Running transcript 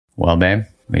Well, babe,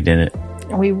 we did it.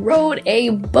 We wrote a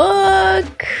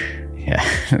book. Yeah,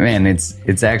 man,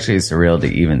 it's actually surreal to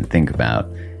even think about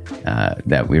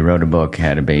that we wrote a book,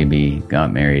 had a baby,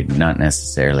 got married, not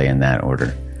necessarily in that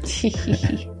order.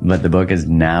 But the book is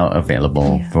now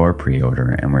available for pre-order,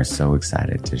 and we're so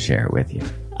excited to share it with you.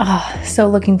 Oh, so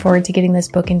looking forward to getting this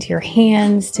book into your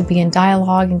hands, to be in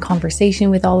dialogue and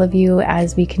conversation with all of you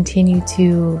as we continue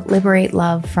to liberate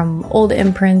love from old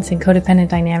imprints and codependent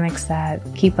dynamics that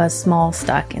keep us small,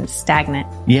 stuck, and stagnant.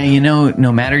 Yeah,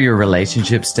 no matter your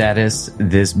relationship status,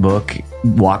 this book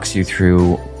walks you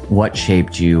through what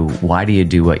shaped you, why do you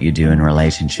do what you do in a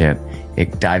relationship.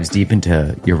 It dives deep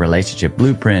into your relationship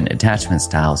blueprint, attachment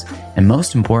styles, and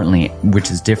most importantly,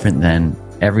 which is different than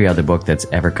every other book that's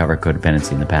ever covered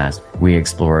codependency in the past, we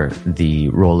explore the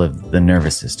role of the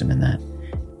nervous system in that.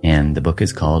 And the book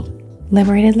is called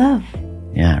Liberated Love.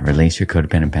 Yeah, release your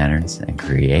codependent patterns and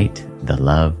create the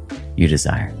love you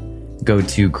desire. Go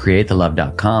to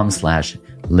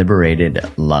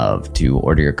createthelove.com/liberatedlove to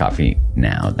order your copy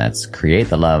now. That's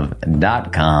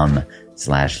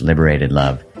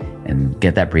createthelove.com/liberatedlove and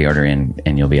get that pre-order in,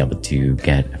 and you'll be able to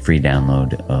get a free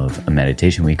download of a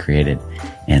meditation we created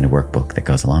and a workbook that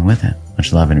goes along with it.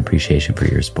 Much love and appreciation for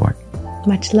your support.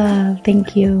 Much love.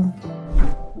 Thank you.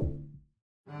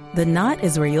 The Knot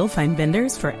is where you'll find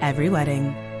vendors for every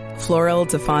wedding. Floral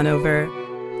to fawn over.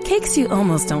 Cakes you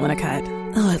almost don't want to cut.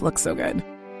 Oh, it looks so good.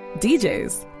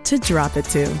 DJs to drop it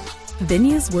to.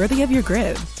 Venues worthy of your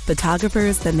grid.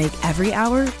 Photographers that make every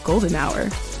hour golden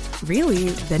hour. Really,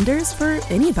 vendors for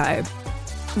any vibe.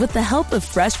 With the help of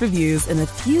fresh reviews and a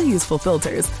few useful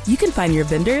filters, you can find your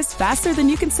vendors faster than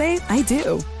you can say, I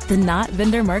do. The Knot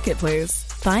Vendor Marketplace.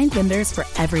 Find vendors for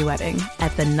every wedding at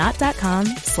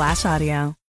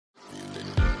theknot.com/audio.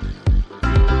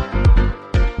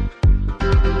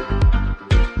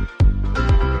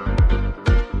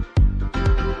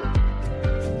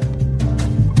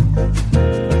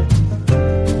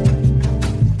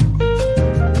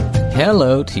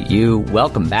 Hello to you.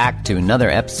 Welcome back to another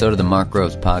episode of the Mark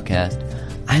Groves Podcast.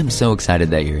 I am so excited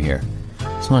that you're here.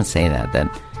 I just want to say that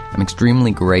I'm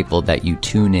extremely grateful that you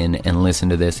tune in and listen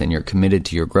to this and you're committed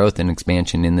to your growth and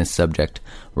expansion in this subject,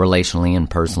 relationally and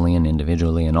personally and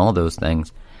individually and all those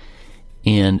things.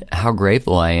 And how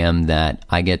grateful I am that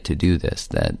I get to do this,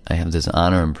 that I have this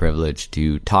honor and privilege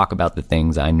to talk about the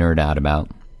things I nerd out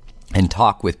about and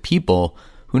talk with people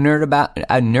who nerd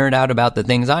out about the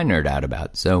things I nerd out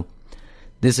about. So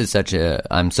this is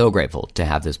I'm so grateful to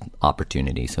have this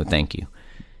opportunity, so thank you.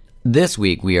 This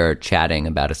week we are chatting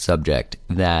about a subject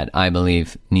that I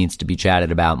believe needs to be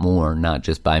chatted about more, not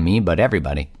just by me, but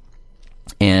everybody.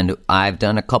 And I've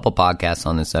done a couple podcasts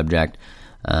on this subject,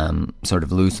 sort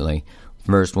of loosely.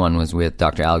 First one was with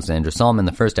Dr. Alexandra Solomon,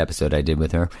 the first episode I did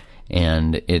with her,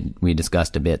 and we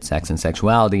discussed a bit sex and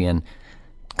sexuality, and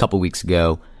a couple weeks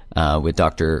ago, with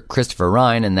Dr. Christopher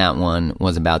Ryan, and that one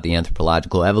was about the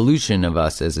anthropological evolution of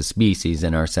us as a species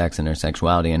and our sex and our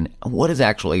sexuality, and what is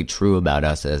actually true about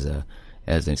us as a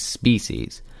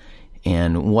species,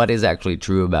 and what is actually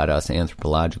true about us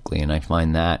anthropologically. And I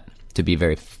find that to be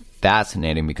very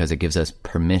fascinating because it gives us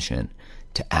permission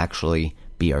to actually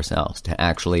be ourselves, to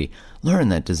actually learn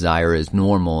that desire is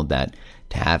normal, that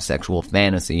to have sexual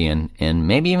fantasy and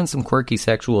maybe even some quirky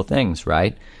sexual things,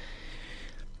 right?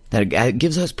 That it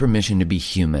gives us permission to be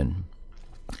human.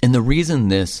 And the reason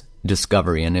this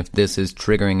discovery, and if this is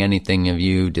triggering anything of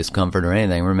you, discomfort or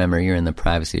anything, remember you're in the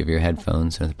privacy of your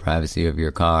headphones or the privacy of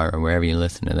your car or wherever you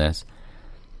listen to this,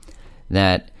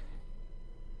 that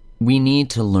we need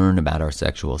to learn about our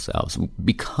sexual selves,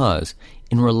 because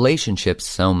in relationships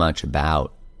so much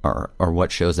about or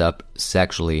what shows up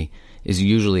sexually is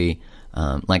usually,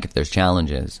 like if there's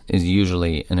challenges, is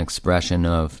usually an expression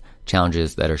of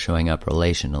challenges that are showing up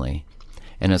relationally.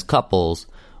 And as couples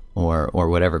or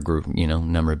whatever group,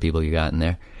 number of people you got in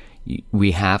there,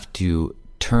 we have to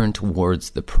turn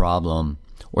towards the problem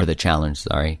or the challenge,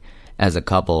 as a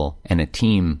couple and a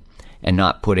team, and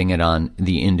not putting it on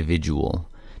the individual.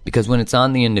 Because when it's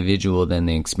on the individual, then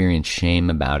they experience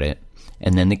shame about it,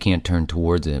 and then they can't turn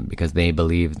towards it because they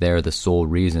believe they're the sole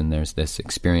reason there's this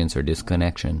experience or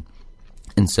disconnection.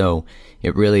 And so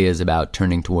it really is about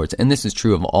turning towards, and this is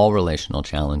true of all relational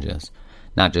challenges,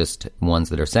 not just ones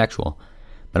that are sexual,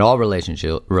 but all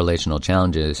relational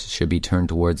challenges should be turned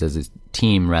towards as a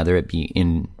team, rather it be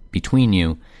in between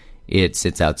you, it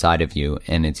sits outside of you,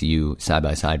 and it's you side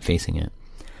by side facing it.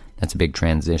 That's a big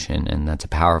transition, and that's a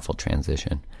powerful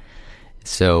transition.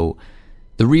 So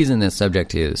the reason this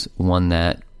subject is one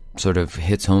that sort of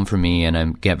hits home for me, and I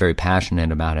get very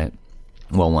passionate about it,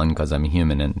 well, one, because I'm a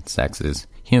human and sex is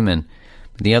human,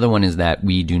 The other one is that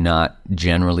we do not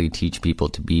generally teach people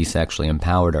to be sexually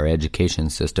empowered. Our education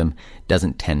system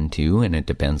doesn't tend to, and it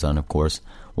depends on, of course,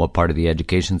 what part of the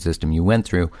education system you went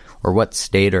through, or what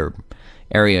state or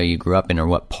area you grew up in, or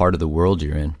what part of the world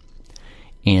you're in.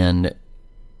 And,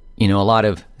 a lot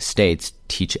of states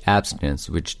teach abstinence,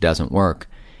 which doesn't work.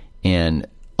 And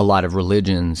a lot of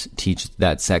religions teach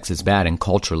that sex is bad, and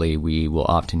culturally we will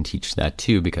often teach that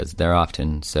too, because they're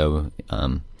often so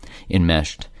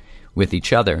enmeshed with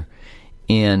each other.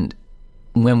 And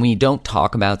when we don't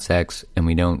talk about sex and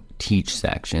we don't teach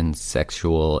sex and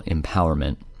sexual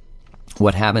empowerment,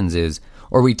 what happens is,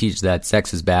 or we teach that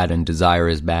sex is bad and desire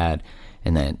is bad,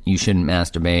 and that you shouldn't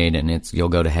masturbate and you'll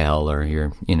go to hell,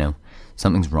 or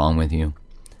something's wrong with you.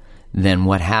 Then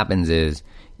what happens is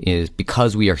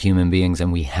because we are human beings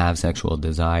and we have sexual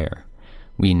desire,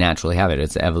 we naturally have it.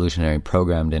 It's evolutionary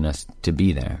programmed in us to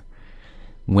be there.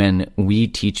 When we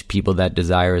teach people that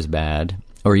desire is bad,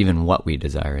 or even what we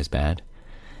desire is bad,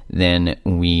 then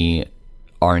we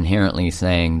are inherently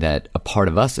saying that a part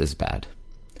of us is bad.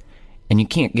 And you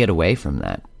can't get away from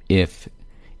that. If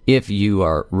you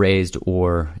are raised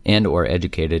or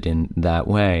educated in that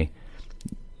way,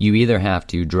 you either have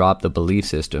to drop the belief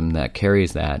system that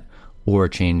carries that, or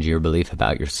change your belief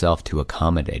about yourself to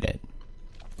accommodate it.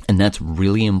 And that's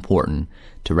really important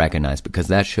to recognize, because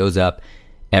that shows up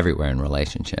everywhere in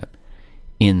relationship.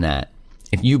 In that,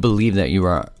 if you believe that you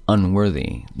are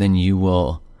unworthy, then you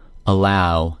will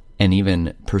allow and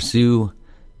even pursue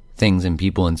things and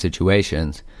people and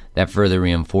situations that further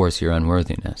reinforce your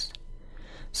unworthiness.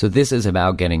 So this is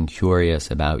about getting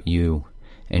curious about you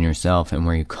and yourself and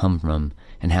where you come from,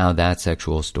 and how that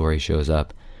sexual story shows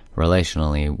up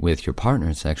relationally with your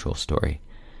partner's sexual story.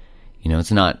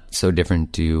 It's not so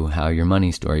different to how your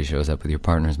money story shows up with your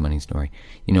partner's money story.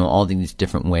 All these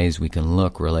different ways we can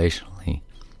look relationally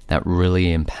that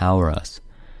really empower us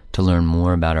to learn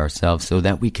more about ourselves, so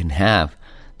that we can have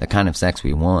the kind of sex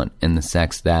we want, and the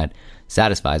sex that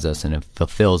satisfies us and it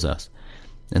fulfills us.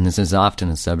 And this is often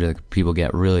a subject that people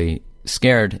get really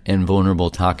scared and vulnerable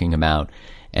talking about,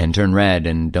 and turn red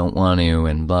and don't want to,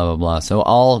 and blah, blah, blah. So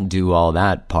I'll do all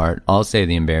that part. I'll say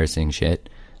the embarrassing shit.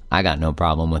 I got no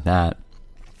problem with that.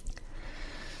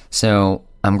 So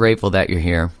I'm grateful that you're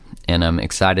here, and I'm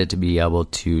excited to be able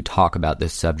to talk about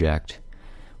this subject,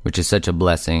 which is such a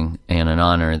blessing and an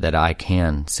honor that I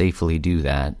can safely do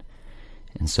that.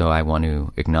 And so I want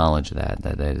to acknowledge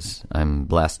that I'm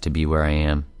blessed to be where I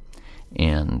am,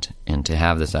 and to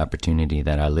have this opportunity,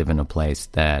 that I live in a place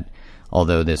that,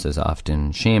 although this is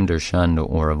often shamed or shunned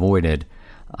or avoided,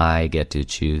 I get to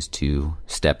choose to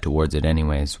step towards it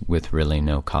anyways, with really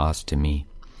no cost to me.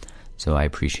 So I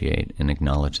appreciate and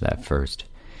acknowledge that first.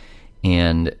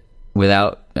 And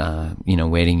without,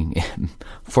 waiting,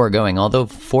 foregoing, although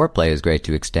foreplay is great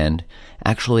to extend,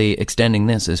 actually extending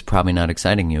this is probably not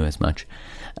exciting you as much.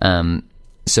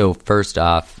 So first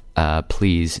off,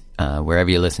 please, wherever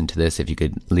you listen to this, if you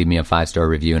could leave me a 5-star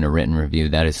review and a written review,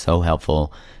 that is so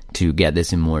helpful to get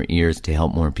this in more ears, to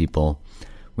help more people,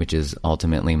 which is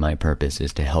ultimately my purpose,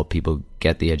 is to help people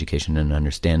get the education and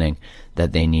understanding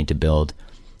that they need to build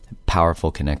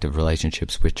powerful connective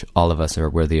relationships, which all of us are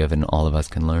worthy of and all of us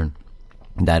can learn.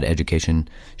 That education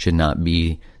should not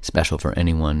be special for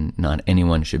anyone. Not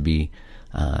anyone should be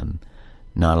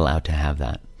not allowed to have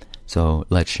that. So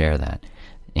let's share that.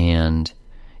 And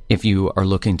if you are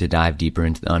looking to dive deeper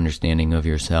into the understanding of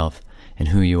yourself and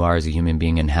who you are as a human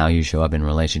being and how you show up in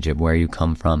relationship, where you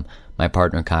come from, my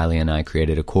partner Kylie and I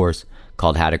created a course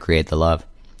called How to Create the Love,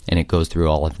 and it goes through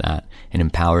all of that. It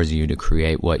empowers you to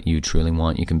create what you truly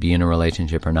want. You can be in a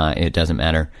relationship or not. It doesn't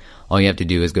matter. All you have to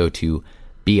do is go to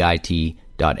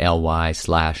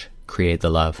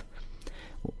bit.ly/createthelove,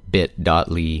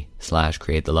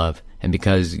 bit.ly/createthelove. And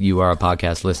because you are a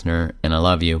podcast listener and I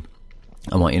love you,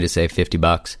 I want you to save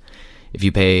 $50. If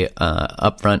you pay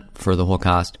upfront for the whole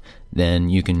cost, then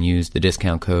you can use the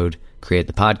discount code Create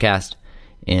the Podcast.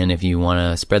 And if you want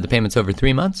to spread the payments over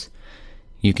 3 months,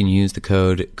 you can use the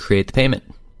code Create the Payment.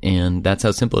 And that's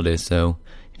how simple it is. So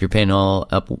if you're paying all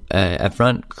up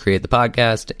front, Create the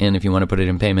Podcast. And if you want to put it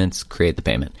in payments, Create the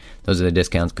Payment. Those are the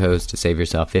discount codes to save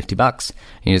yourself $50.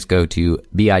 You just go to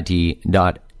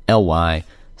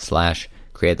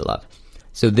bit.ly/createthelove.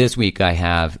 So this week I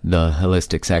have the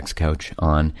holistic sex coach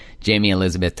on, Jamie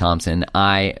Elizabeth Thompson.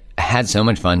 I had so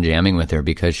much fun jamming with her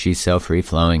because she's so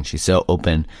free-flowing. She's so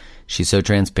open. She's so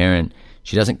transparent.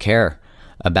 She doesn't care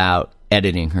about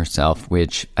editing herself,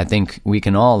 which I think we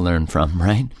can all learn from,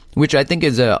 right? Which I think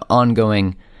is an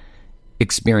ongoing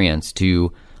experience,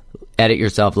 to edit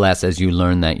yourself less as you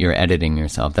learn that you're editing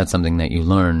yourself. That's something that you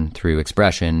learn through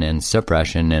expression and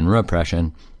suppression and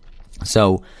repression.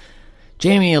 So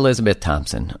Jamie Elizabeth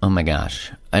Thompson, oh my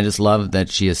gosh, I just love that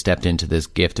she has stepped into this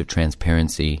gift of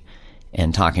transparency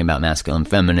and talking about masculine,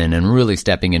 feminine, and really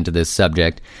stepping into this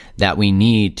subject that we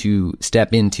need to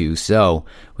step into. So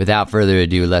without further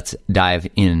ado, let's dive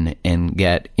in and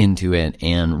get into it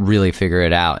and really figure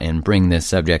it out and bring this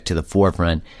subject to the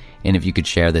forefront. And if you could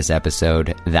share this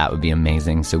episode, that would be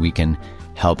amazing, so we can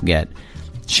help get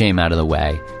shame out of the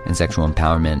way and sexual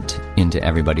empowerment into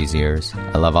everybody's ears.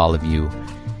 I love all of you.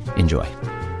 Enjoy.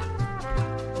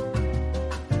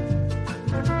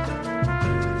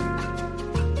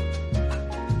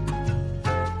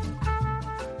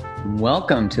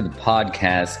 Welcome to the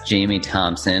podcast, Jamie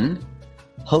Thompson,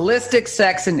 holistic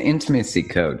sex and intimacy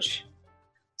coach.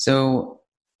 So,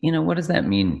 what does that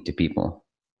mean to people?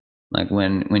 Like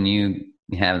when you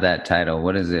have that title,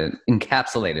 what is it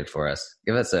encapsulated for us?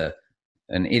 Give us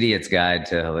an idiot's guide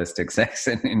to holistic sex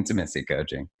and intimacy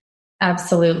coaching.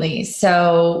 Absolutely.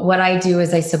 So what I do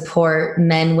is I support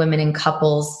men, women, and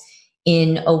couples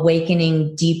in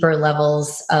awakening deeper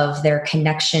levels of their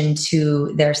connection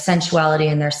to their sensuality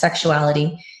and their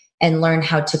sexuality, and learn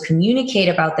how to communicate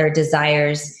about their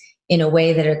desires in a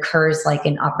way that occurs like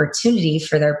an opportunity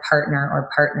for their partner or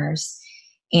partners,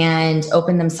 and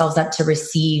open themselves up to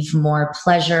receive more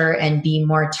pleasure and be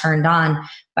more turned on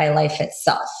by life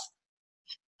itself.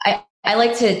 I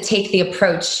like to take the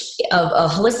approach of a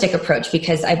holistic approach,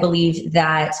 because I believe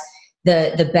that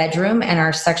the bedroom and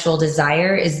our sexual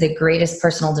desire is the greatest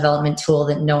personal development tool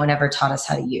that no one ever taught us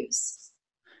how to use.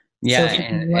 Yeah, so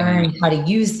if we learn how to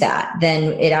use that,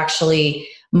 then it actually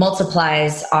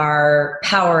multiplies our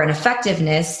power and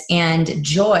effectiveness and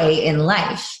joy in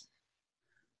life.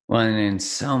 Well, and in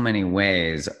so many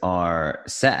ways, our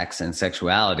sex and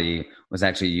sexuality was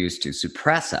actually used to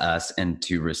suppress us and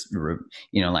to,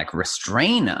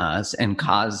 restrain us, and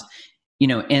cause,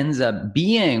 ends up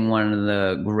being one of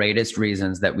the greatest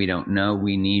reasons that we don't know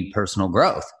we need personal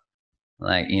growth.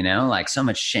 Like so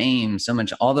much shame, so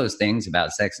much, all those things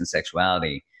about sex and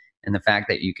sexuality, and the fact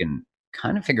that you can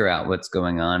kind of figure out what's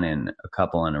going on in a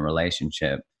couple in a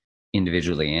relationship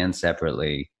individually and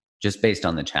separately, just based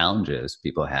on the challenges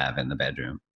people have in the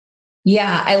bedroom.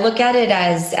 Yeah, I look at it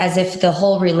as if the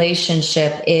whole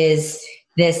relationship is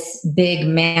this big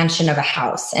mansion of a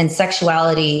house, and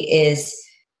sexuality is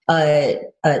an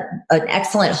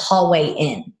excellent hallway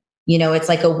in. It's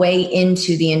like a way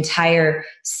into the entire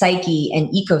psyche and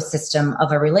ecosystem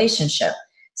of a relationship.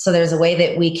 So there's a way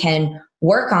that we can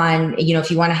work on,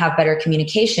 if you want to have better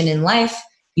communication in life,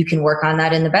 you can work on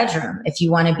that in the bedroom. If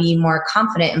you want to be more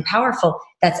confident and powerful,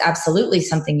 that's absolutely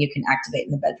something you can activate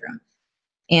in the bedroom.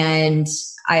 And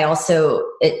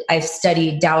I've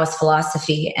studied Taoist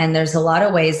philosophy, and there's a lot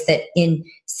of ways that in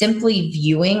simply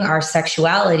viewing our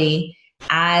sexuality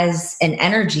as an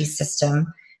energy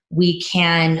system, we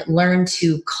can learn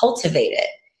to cultivate it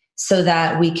so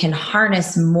that we can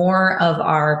harness more of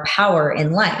our power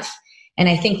in life. And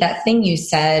I think that thing you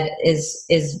said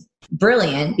is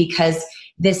brilliant, because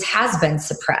this has been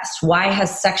suppressed. Why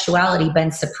has sexuality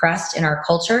been suppressed in our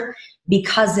culture?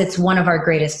 Because it's one of our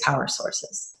greatest power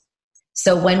sources.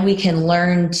 So when we can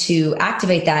learn to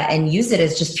activate that and use it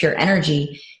as just pure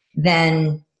energy,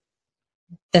 then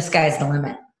the sky's the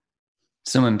limit.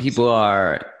 So when people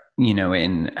are,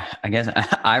 I guess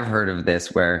I've heard of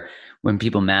this, where when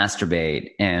people masturbate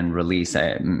and release,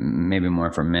 maybe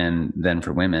more for men than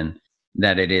for women,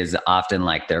 that it is often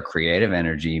like their creative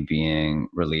energy being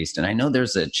released. And I know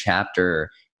there's a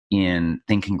chapter in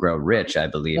Think and Grow Rich, I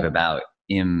believe, about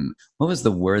what was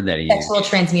the word that he used? Sexual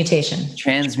transmutation.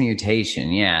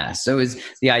 Transmutation, yeah. So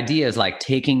the idea is like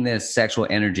taking this sexual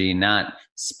energy, not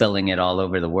spilling it all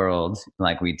over the world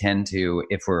like we tend to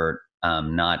if we're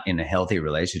not in a healthy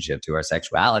relationship to our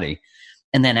sexuality,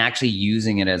 and then actually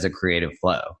using it as a creative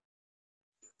flow.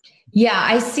 Yeah,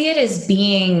 I see it as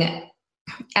being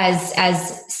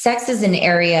as sex is an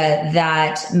area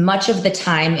that much of the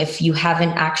time, if you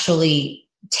haven't actually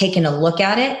taken a look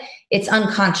at it, it's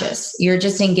unconscious. You're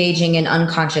just engaging in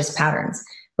unconscious patterns.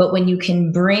 But when you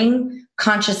can bring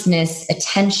consciousness,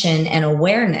 attention, and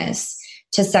awareness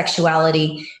to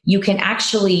sexuality, you can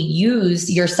actually use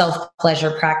your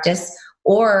self-pleasure practice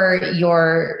or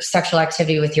your sexual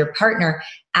activity with your partner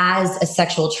as a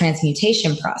sexual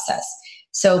transmutation process.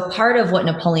 So part of what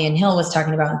Napoleon Hill was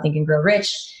talking about in Think and Grow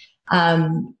Rich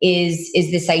is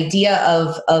this idea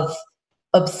of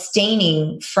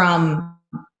abstaining from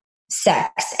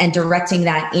sex and directing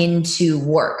that into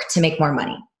work to make more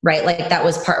money, right? Like that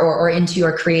was part, or into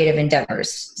your creative endeavors,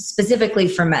 specifically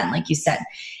for men, like you said.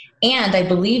 And I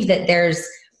believe that there's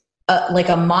like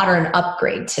a modern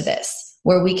upgrade to this,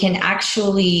 where we can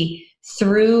actually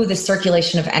through the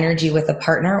circulation of energy with a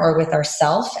partner or with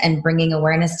ourself and bringing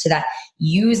awareness to that,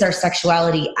 use our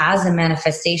sexuality as a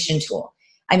manifestation tool.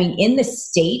 I mean, in the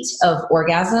state of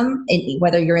orgasm,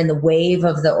 whether you're in the wave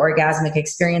of the orgasmic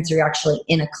experience or you're actually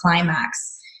in a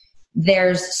climax,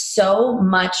 there's so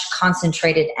much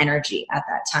concentrated energy at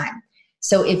that time.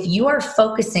 So if you are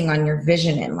focusing on your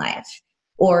vision in life,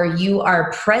 or you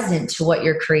are present to what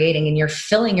you're creating and you're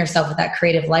filling yourself with that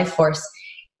creative life force,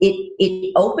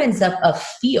 it opens up a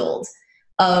field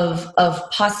of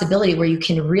possibility where you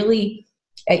can really,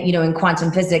 in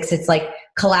quantum physics, it's like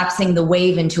collapsing the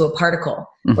wave into a particle,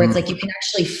 where it's like you can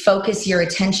actually focus your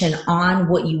attention on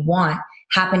what you want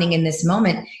happening in this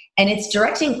moment. And it's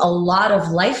directing a lot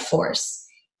of life force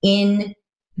in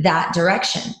that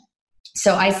direction.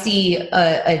 So I see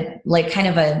a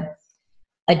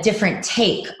different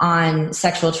take on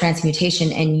sexual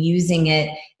transmutation and using it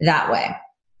that way.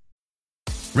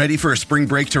 Ready for a spring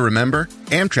break to remember?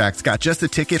 Amtrak's got just the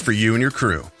ticket for you and your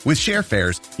crew. With share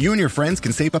fares, you and your friends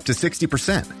can save up to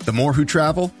 60%. The more who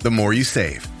travel, the more you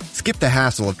save. Skip the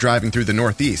hassle of driving through the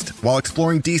Northeast while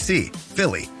exploring D.C.,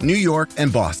 Philly, New York,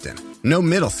 and Boston. No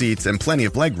middle seats and plenty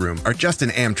of legroom are just an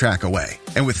Amtrak away.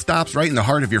 And with stops right in the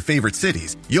heart of your favorite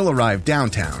cities, you'll arrive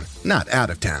downtown, not out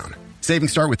of town.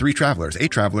 Savings start with 3 travelers. 8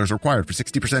 travelers required for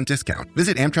 60% discount.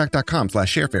 Visit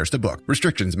Amtrak.com/sharefares to book.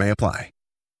 Restrictions may apply.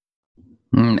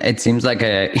 It seems like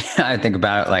I think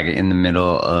about it like in the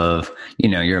middle of,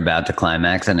 you're about to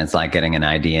climax and it's like getting an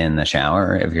idea in the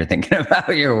shower. If you're thinking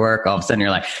about your work, all of a sudden you're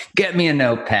like, get me a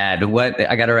notepad.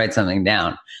 I got to write something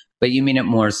down. But you mean it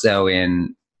more so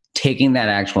in taking that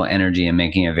actual energy and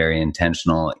making it very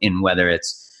intentional in whether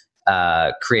it's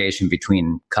creation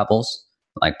between couples,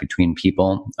 like between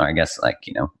people, or I guess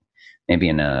maybe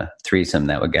in a threesome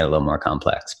that would get a little more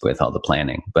complex with all the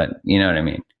planning, but you know what I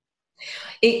mean?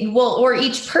 Or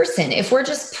each person, if we're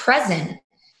just present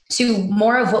to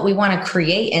more of what we want to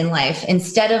create in life,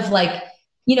 instead of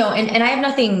and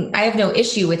I have no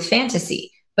issue with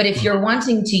fantasy, but if you're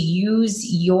wanting to use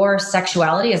your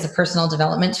sexuality as a personal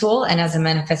development tool and as a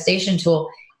manifestation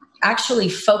tool, actually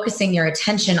focusing your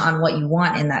attention on what you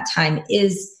want in that time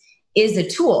is a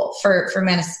tool for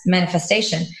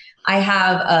manifestation. I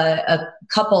have a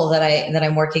couple that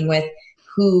I'm working with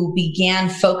who began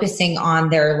focusing on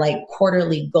their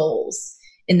quarterly goals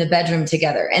in the bedroom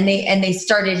together, and they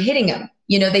started hitting them.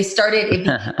 They started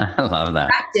I love that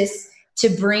practice to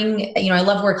bring. I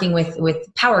love working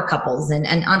with power couples and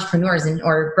entrepreneurs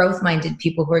or growth minded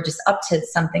people who are just up to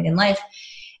something in life,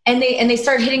 and they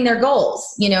started hitting their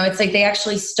goals. It's like they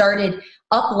actually started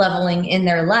up leveling in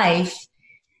their life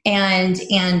and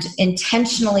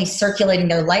intentionally circulating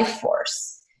their life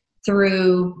force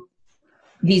through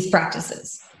these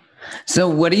practices. So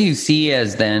what do you see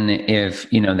as then if,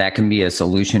 that can be a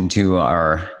solution to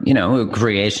our,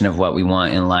 creation of what we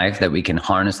want in life, that we can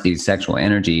harness these sexual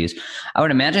energies? I would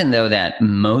imagine, though, that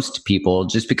most people,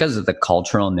 just because of the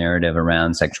cultural narrative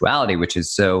around sexuality, which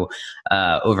is so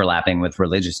overlapping with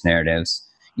religious narratives,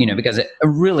 because it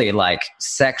really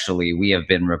sexually, we have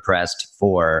been repressed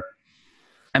for,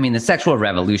 the sexual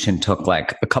revolution took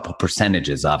a couple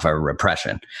percentages off our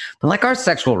repression. But our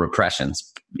sexual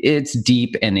repressions, it's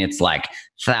deep and it's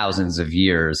thousands of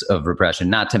years of repression,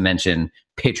 not to mention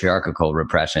patriarchal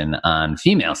repression on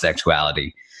female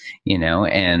sexuality,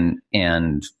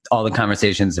 and all the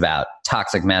conversations about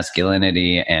toxic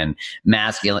masculinity and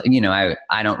masculine,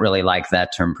 I don't really like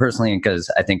that term personally,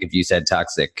 because I think if you said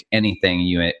toxic anything,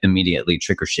 you immediately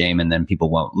trigger shame, and then people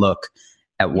won't look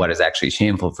at what is actually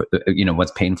shameful,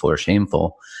 what's painful or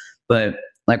shameful. But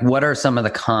what are some of the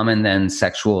common then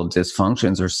sexual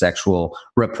dysfunctions or sexual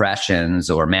repressions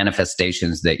or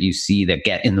manifestations that you see that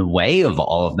get in the way of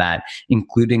all of that,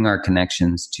 including our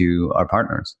connections to our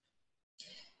partners?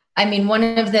 One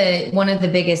of the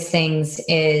biggest things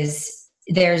is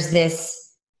there's this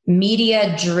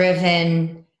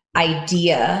media-driven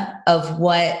idea of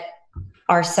what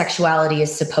our sexuality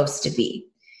is supposed to be.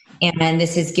 And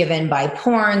this is given by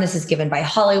porn, this is given by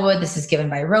Hollywood, this is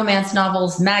given by romance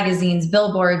novels, magazines,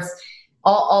 billboards,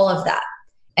 all of that.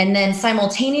 And then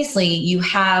simultaneously, you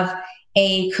have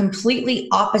a completely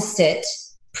opposite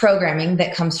programming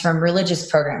that comes from religious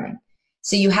programming.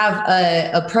 So you have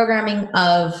a programming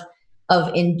of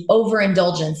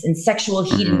overindulgence and sexual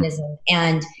hedonism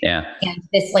and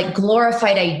this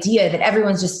glorified idea that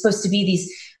everyone's just supposed to be these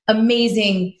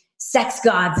amazing sex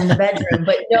gods in the bedroom,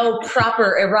 but no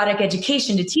proper erotic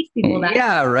education to teach people that.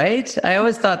 Yeah, right? I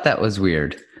always thought that was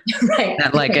weird. Right.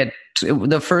 That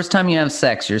the first time you have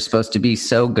sex, you're supposed to be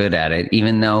so good at it,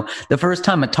 even though the first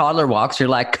time a toddler walks, you're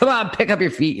like, come on, pick up your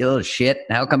feet, you little shit.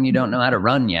 How come you don't know how to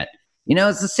run yet?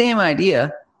 It's the same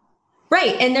idea.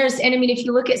 Right. And I mean, if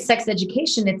you look at sex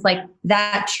education, it's like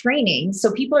that training.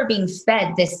 So people are being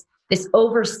fed this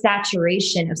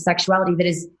oversaturation of sexuality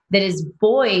that is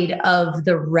void of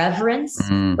the reverence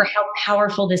for how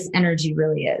powerful this energy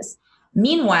really is.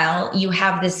 Meanwhile, you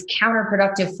have this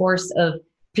counterproductive force of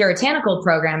puritanical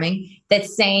programming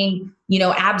that's saying,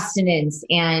 abstinence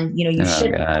and, you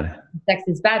shouldn't, sex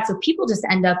is bad. So people just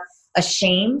end up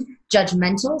ashamed,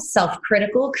 judgmental,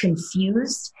 self-critical,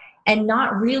 confused, and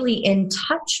not really in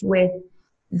touch with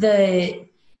the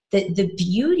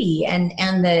beauty and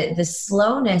the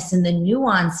slowness and the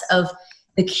nuance of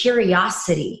the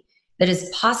curiosity that is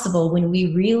possible when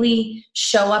we really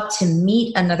show up to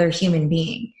meet another human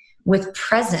being with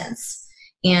presence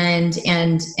and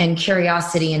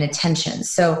curiosity and attention.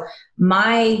 So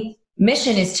my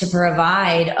mission is to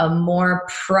provide a more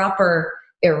proper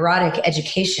erotic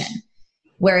education,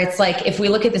 where it's like, if we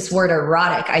look at this word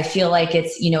erotic, I feel like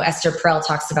it's, Esther Perel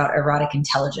talks about erotic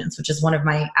intelligence, which is one of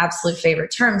my absolute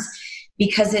favorite terms,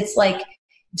 because it's like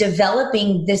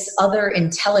developing this other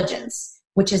intelligence,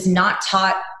 which is not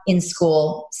taught in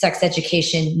school, sex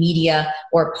education, media,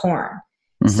 or porn.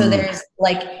 So there's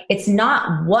like, it's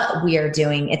not what we are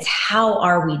doing, it's how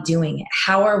are we doing it?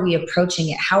 How are we approaching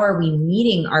it? How are we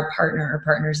meeting our partner or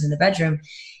partners in the bedroom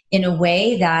in a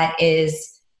way that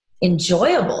is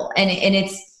enjoyable? And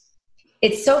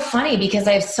it's so funny because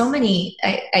I have so many,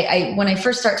 I when I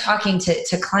first start talking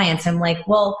to clients, I'm like,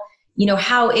 well,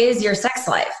 how is your sex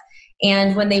life?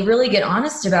 And when they really get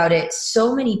honest about it,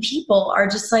 so many people are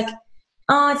just like,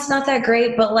 oh, it's not that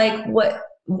great, but like, what,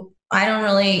 I don't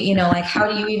really, like, how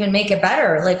do you even make it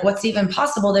better? Like, what's even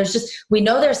possible? We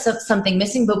know there's something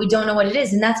missing, but we don't know what it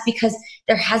is. And that's because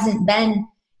there hasn't been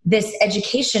this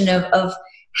education of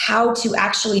how to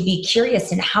actually be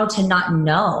curious and how to not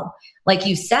know. Like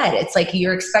you said, it's like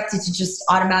you're expected to just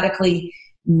automatically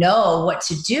know what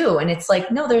to do. And it's like,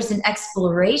 no, there's an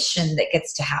exploration that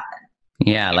gets to happen.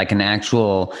 Yeah, like an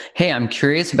actual, hey, I'm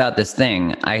curious about this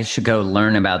thing. I should go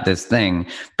learn about this thing.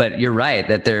 But you're right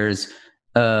that there's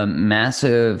a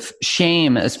massive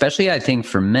shame, especially I think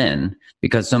for men,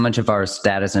 because so much of our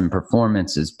status and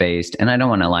performance is based, and I don't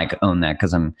want to like own that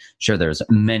because I'm sure there's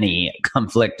many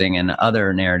conflicting and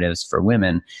other narratives for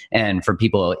women and for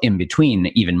people in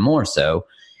between, even more so,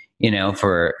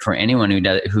 for anyone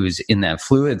who's in that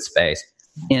fluid space.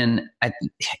 And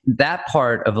that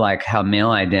part of like how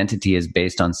male identity is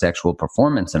based on sexual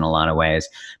performance in a lot of ways,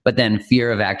 but then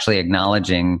fear of actually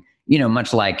acknowledging,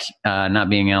 much like not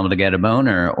being able to get a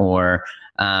boner or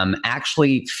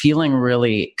actually feeling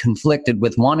really conflicted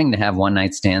with wanting to have one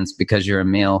night stands because you're a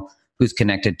male who's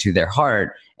connected to their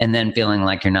heart, and then feeling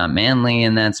like you're not manly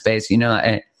in that space,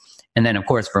 and then of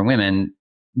course for women,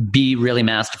 be really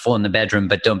masterful in the bedroom,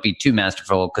 but don't be too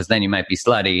masterful because then you might be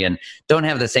slutty, and don't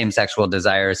have the same sexual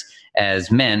desires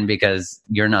as men because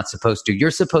you're not supposed to.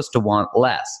 You're supposed to want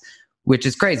less, which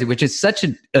is crazy, which is such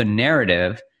a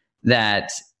narrative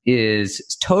that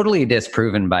is totally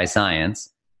disproven by science,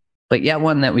 but yet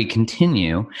one that we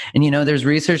continue. And, there's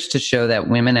research to show that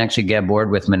women actually get bored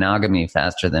with monogamy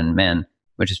faster than men,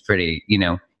 which is pretty,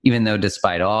 even though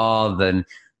despite all the,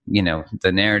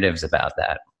 the narratives about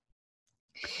that.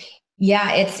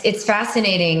 Yeah, it's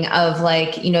fascinating of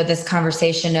like, this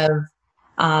conversation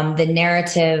of the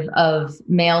narrative of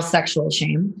male sexual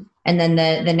shame and then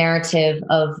the narrative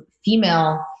of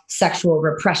female sexual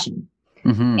repression.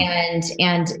 Mm-hmm.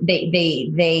 And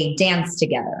they dance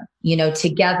together,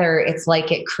 together. It's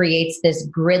like it creates this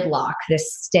gridlock,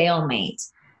 this stalemate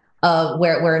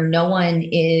where no one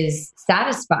is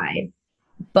satisfied,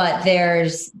 but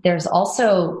there's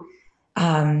also,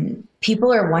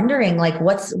 people are wondering like,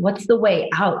 what's the way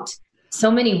out?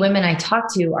 So many women I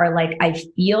talk to are like, I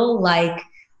feel like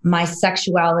my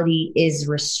sexuality is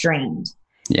restrained.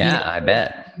 Yeah, I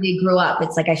bet. They grew up.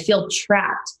 It's like, I feel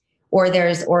trapped. Or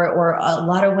or a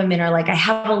lot of women are like, I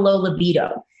have a low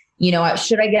libido.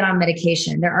 Should I get on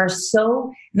medication? There are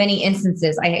so many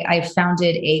instances. I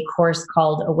founded a course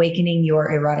called Awakening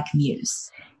Your Erotic Muse.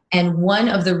 And one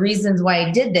of the reasons why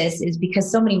I did this is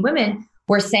because so many women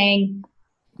were saying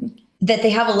that they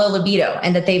have a low libido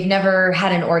and that they've never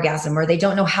had an orgasm or they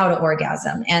don't know how to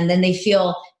orgasm. And then they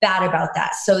feel bad about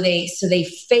that. So they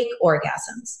fake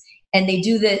orgasms and they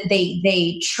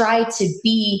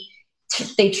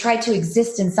try to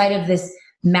exist inside of this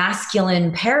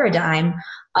masculine paradigm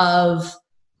of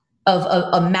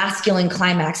a masculine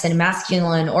climax and a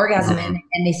masculine orgasm,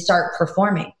 and they start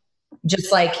performing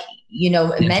just like,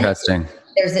 Interesting. Men,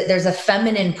 there's a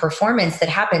feminine performance that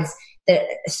happens that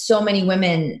so many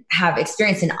women have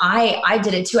experienced. And I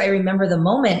did it too. I remember the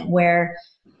moment where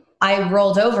I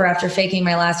rolled over after faking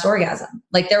my last orgasm.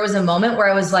 Like there was a moment where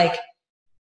I was like,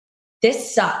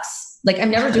 this sucks. Like,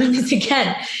 I'm never doing this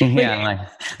again. Yeah, like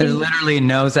there's literally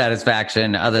no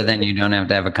satisfaction other than you don't have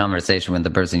to have a conversation with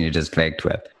the person you just faked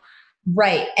with.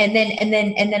 Right. And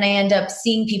then I end up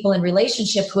seeing people in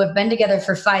relationship who have been together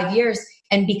for 5 years.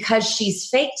 And because she's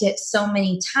faked it so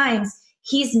many times,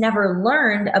 he's never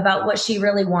learned about what she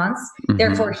really wants. Mm-hmm.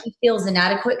 Therefore, he feels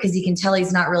inadequate because he can tell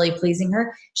he's not really pleasing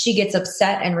her. She gets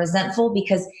upset and resentful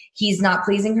because he's not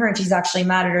pleasing her. And she's actually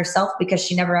mad at herself because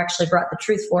she never actually brought the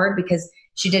truth forward because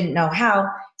she didn't know how.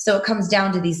 So it comes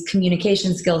down to these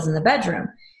communication skills in the bedroom.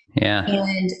 Yeah.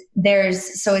 And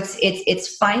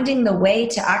it's finding the way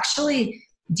to actually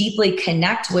deeply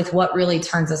connect with what really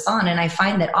turns us on. And I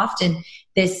find that often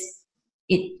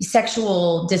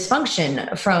sexual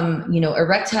dysfunction, from,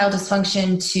 erectile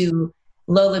dysfunction to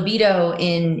low libido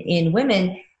in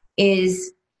women,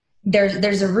 is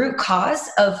there's a root cause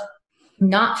of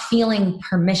not feeling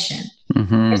permission. Mm-hmm.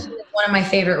 Permission is one of my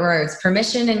favorite words.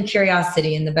 Permission and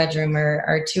curiosity in the bedroom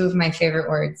are two of my favorite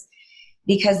words,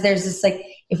 because there's this, like,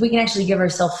 if we can actually give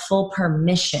ourselves full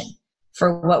permission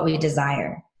for what we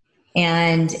desire,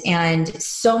 and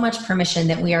so much permission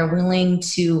that we are willing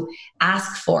to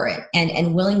ask for it,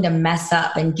 and willing to mess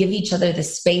up and give each other the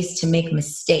space to make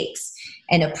mistakes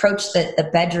and approach the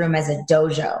bedroom as a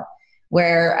dojo.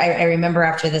 Where I remember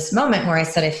after this moment where I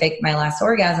said I faked my last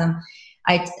orgasm,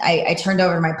 I turned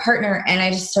over to my partner and I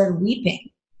just started weeping.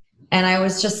 And I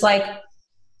was just like,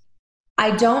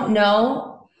 I don't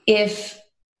know if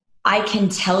I can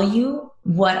tell you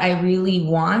what I really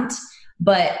want,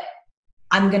 but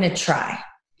I'm going to try.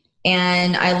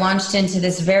 And I launched into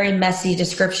this very messy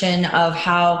description of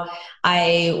how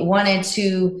I wanted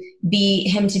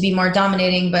him to be more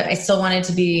dominating, but I still wanted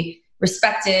to be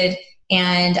respected.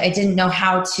 And I didn't know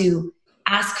how to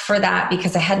ask for that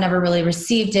because I had never really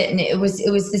received it. And it was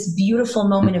this beautiful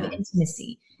moment of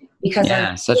intimacy, because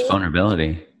such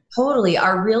vulnerability. Totally.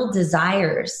 Our real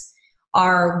desires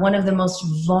are one of the most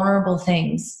vulnerable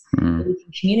things that we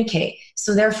can communicate.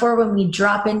 So therefore, when we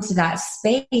drop into that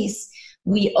space,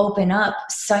 we open up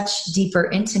such deeper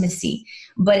intimacy.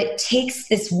 But it takes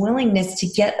this willingness to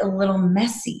get a little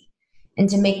messy and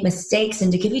to make mistakes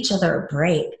and to give each other a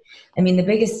break. I mean, the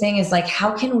biggest thing is, like,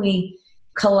 how can we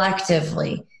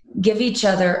collectively give each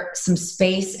other some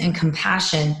space and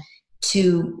compassion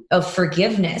of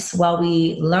forgiveness while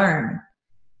we learn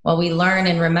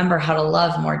and remember how to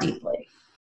love more deeply.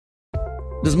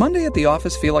 Does Monday at the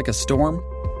office feel like a storm?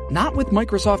 Not with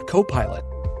Microsoft Copilot.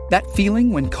 That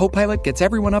feeling when Copilot gets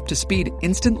everyone up to speed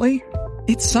instantly?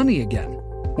 It's sunny again.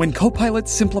 When Copilot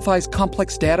simplifies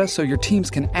complex data so your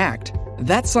teams can act,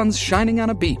 that sun's shining on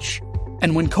a beach.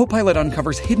 And when Copilot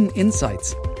uncovers hidden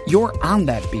insights, you're on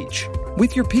that beach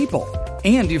with your people,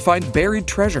 and you find buried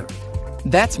treasure.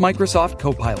 That's Microsoft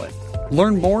Copilot.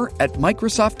 Learn more at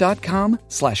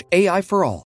Microsoft.com/AI for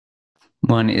all.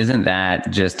 One, isn't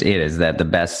that just it? Is that the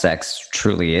best sex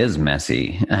truly is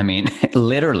messy? I mean,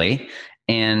 literally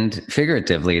and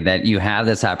figuratively, that you have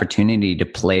this opportunity to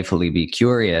playfully be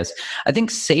curious. I think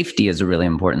safety is a really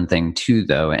important thing too,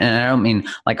 though. And I don't mean,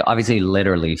 like, obviously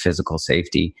literally physical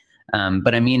safety,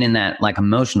 but I mean in that, like,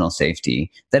 emotional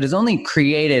safety that is only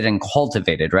created and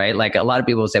cultivated, right? Like, a lot of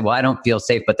people say, well, I don't feel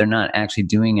safe, but they're not actually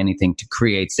doing anything to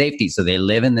create safety. So they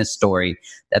live in this story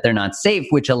that they're not safe,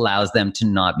 which allows them to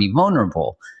not be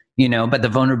vulnerable, but the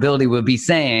vulnerability would be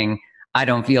saying, I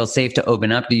don't feel safe to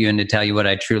open up to you and to tell you what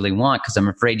I truly want, because I'm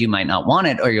afraid you might not want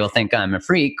it, or you'll think I'm a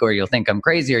freak, or you'll think I'm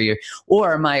crazy,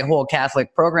 or my whole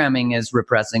Catholic programming is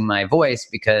repressing my voice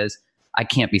because I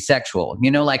can't be sexual.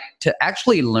 Like, to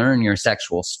actually learn your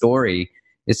sexual story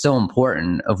is so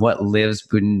important, of what lives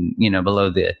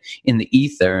below in the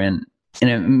ether. And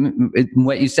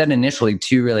what you said initially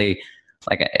too, really,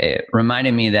 like, it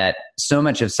reminded me that so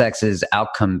much of sex is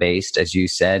outcome based, as you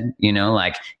said,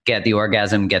 like, get the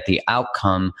orgasm, get the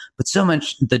outcome, but so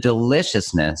much the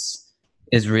deliciousness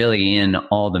is really in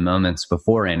all the moments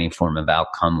before any form of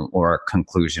outcome or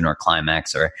conclusion or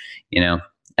climax, or, and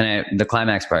the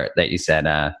climax part that you said,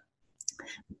 I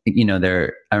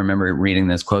remember reading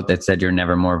this quote that said, you're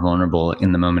never more vulnerable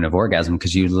in the moment of orgasm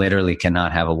because you literally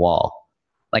cannot have a wall.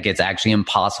 Like, it's actually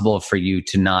impossible for you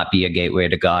to not be a gateway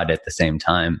to God at the same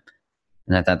time.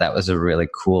 And I thought that was a really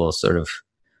cool sort of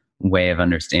way of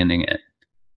understanding it.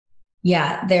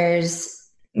 Yeah,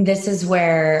 this is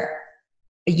where,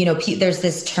 there's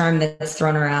this term that's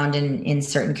thrown around in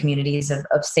certain communities of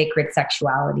sacred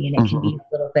sexuality. And it can be a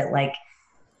little bit like,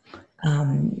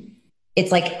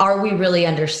 it's like, are we really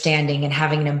understanding and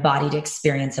having an embodied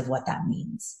experience of what that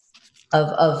means?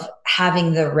 Of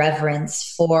having the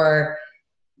reverence for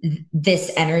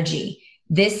this energy.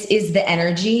 This is the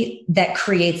energy that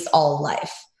creates all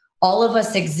life. all of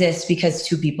us exist because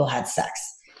two people had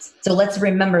sex. So let's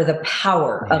remember the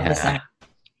power of this energy.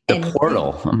 The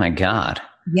portal. Oh my God.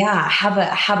 Yeah.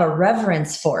 Have a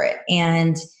reverence for it.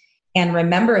 And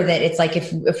remember that it's like,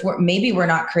 if we're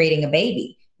not creating a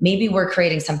baby, maybe we're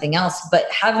creating something else,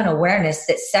 but have an awareness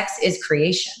that sex is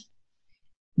creation.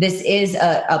 This is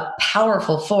a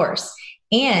powerful force.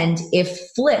 And if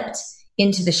flipped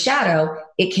into the shadow,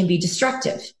 it can be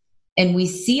destructive. And we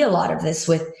see a lot of this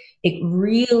with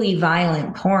really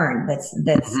violent porn that's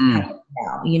happening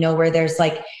now, where there's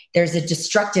a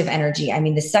destructive energy. I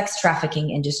mean, the sex trafficking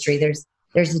industry,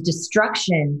 there's a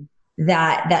destruction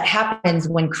that happens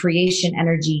when creation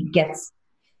energy gets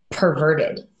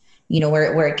perverted,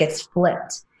 where it gets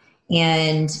flipped.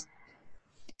 And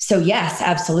so yes,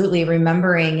 absolutely.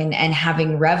 Remembering and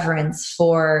having reverence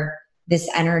for this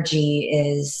energy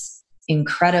is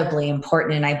incredibly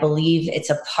important. And I believe it's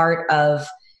a part of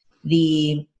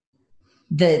the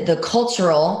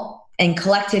cultural and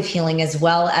collective healing, as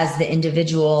well as the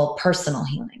individual personal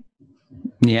healing.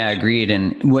 Yeah, agreed.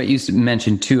 And what you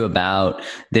mentioned too about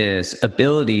this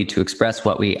ability to express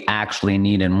what we actually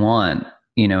need and want,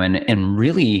 and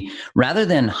really, rather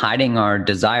than hiding our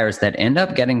desires that end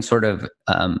up getting sort of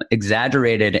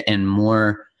exaggerated and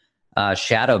more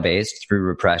shadow-based through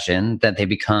repression, that they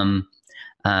become,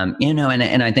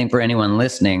 and I think for anyone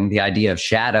listening, the idea of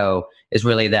shadow is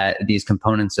really that these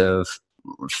components of,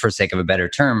 for sake of a better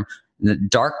term, the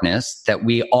darkness that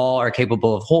we all are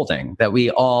capable of holding, that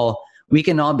we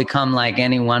can all become like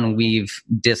anyone we've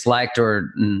disliked,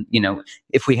 or,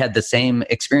 if we had the same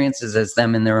experiences as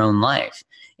them in their own life.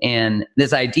 And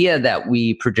this idea that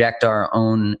we project our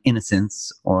own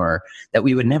innocence, or that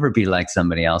we would never be like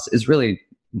somebody else, is really,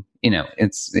 have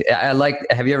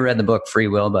you ever read the book Free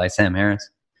Will by Sam Harris?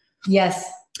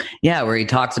 Yes. Yeah, where he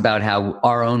talks about how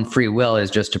our own free will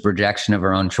is just a projection of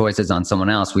our own choices on someone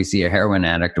else. We see a heroin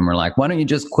addict and we're like, why don't you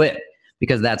just quit?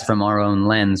 Because that's from our own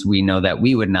lens. We know that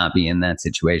we would not be in that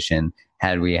situation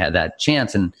had we had that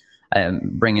chance. And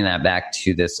bringing that back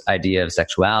to this idea of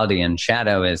sexuality and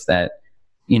shadow is that,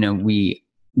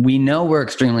 we know we're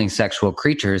extremely sexual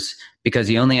creatures because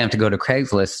you only have to go to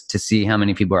Craigslist to see how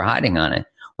many people are hiding on it,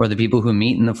 or the people who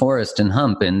meet in the forest and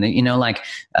hump. And,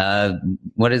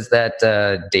 what is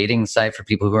that dating site for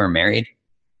people who are married?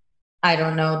 I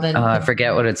don't know. I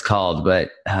forget what it's called,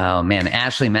 but oh man,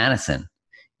 Ashley Madison.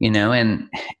 And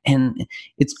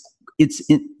it's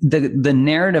the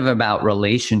narrative about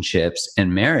relationships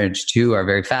and marriage too are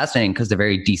very fascinating because they're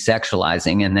very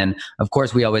desexualizing. And then of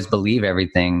course we always believe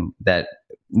everything that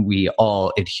we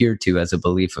all adhere to as a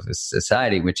belief of a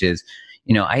society, which is,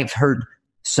 I've heard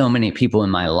so many people in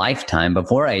my lifetime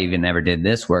before I even ever did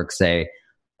this work say,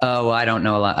 oh, I don't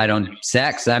know a lot. I don't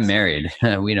sex. I'm married.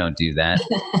 We don't do that,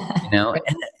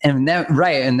 and then,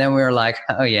 right. And then we were like,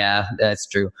 oh yeah, that's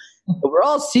true. But we're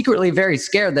all secretly very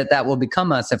scared that will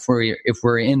become us if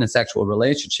we're in a sexual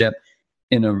relationship,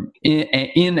 in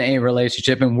a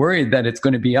relationship, and worried that it's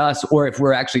going to be us. Or if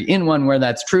we're actually in one where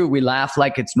that's true, we laugh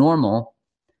like it's normal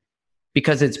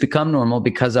because it's become normal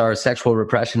because our sexual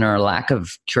repression, our lack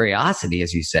of curiosity,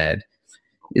 as you said,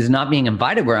 is not being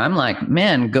invited. Where I'm like,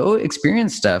 man, go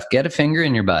experience stuff, get a finger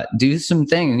in your butt, do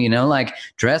something, like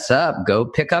dress up, go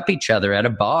pick up each other at a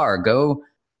bar, go,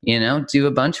 do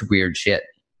a bunch of weird shit.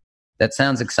 That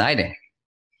sounds exciting.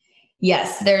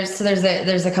 Yes, there's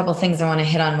a couple things I want to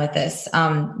hit on with this.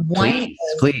 One,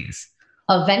 please.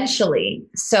 Eventually,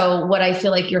 so what I feel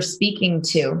like you're speaking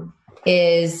to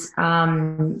is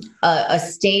a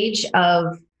stage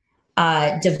of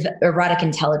erotic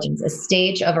intelligence, a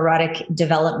stage of erotic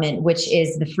development, which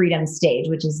is the freedom stage,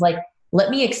 which is like, let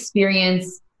me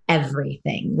experience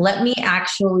everything. Let me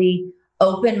actually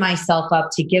open myself up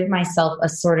to give myself a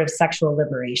sort of sexual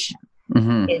liberation.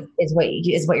 Mm-hmm.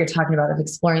 is what you're talking about, of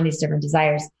exploring these different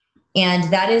desires. And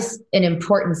that is an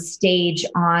important stage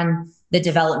on the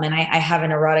development. I have an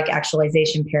erotic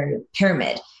actualization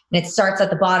pyramid, and it starts at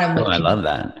the bottom. I love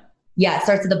that. Yeah. It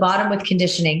starts at the bottom with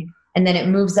conditioning, and then it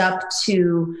moves up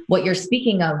to what you're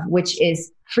speaking of, which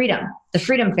is freedom, the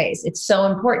freedom phase. It's so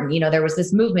important. There was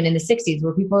this movement in the 60s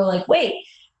where people were like, wait,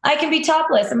 I can be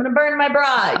topless. I'm going to burn my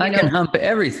bra. I can hump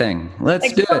everything.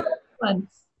 Let's do it.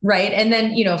 Right. And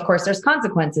then, of course there's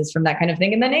consequences from that kind of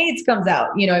thing. And then AIDS comes out,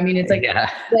 it's like, yeah.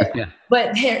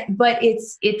 but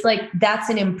it's like, that's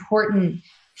an important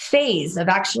phase of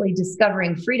actually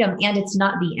discovering freedom. And it's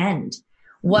not the end.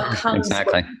 What comes,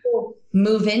 exactly. What people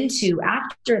move into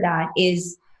after that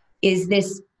is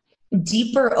this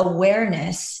deeper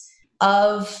awareness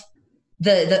of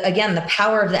the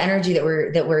power of the energy that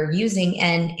we're using.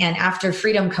 And after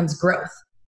freedom comes growth.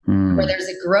 Where there's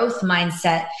a growth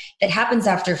mindset that happens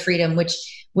after freedom, which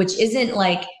which isn't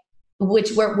like,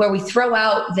 where we throw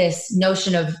out this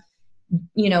notion of,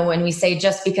 when we say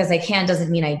just because I can doesn't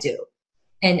mean I do.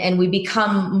 And we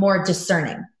become more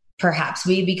discerning, perhaps.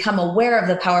 We become aware of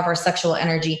the power of our sexual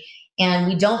energy, and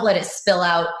we don't let it spill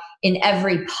out in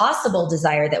every possible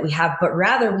desire that we have, but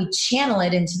rather we channel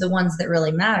it into the ones that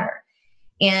really matter.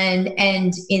 And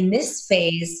in this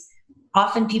phase,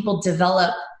 often people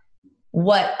develop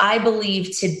what I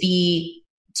believe to be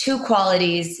two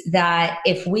qualities that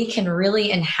if we can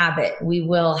really inhabit, we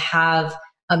will have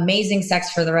amazing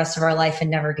sex for the rest of our life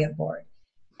and never get bored.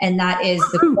 And that is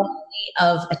the quality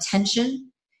of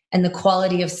attention and the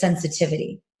quality of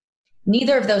sensitivity.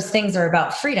 Neither of those things are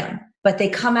about freedom, but they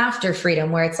come after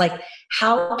freedom, where it's like,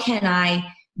 how can I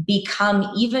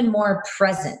become even more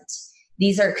present?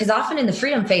 These are, because often in the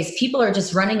freedom phase, people are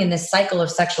just running in this cycle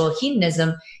of sexual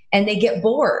hedonism and they get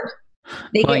bored.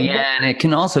 And it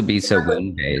can also be so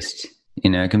wound-based.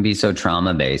 It can be so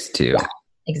trauma-based too. Yeah,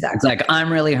 exactly. It's like,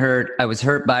 I'm really hurt. I was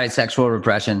hurt by sexual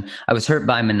repression. I was hurt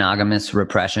by monogamous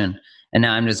repression. And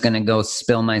now I'm just going to go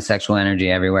spill my sexual energy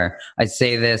everywhere. I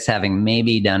say this having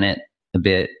maybe done it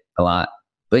a lot.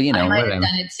 But I might have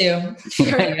done it too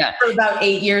for about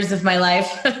 8 years of my life.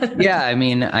 Yeah, I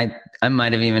mean, I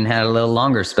might have even had a little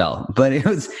longer spell. But it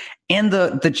was, and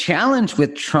the challenge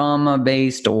with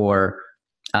trauma-based or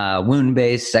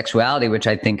wound-based sexuality, which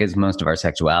I think is most of our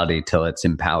sexuality till it's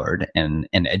empowered and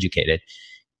educated,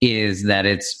 is that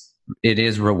it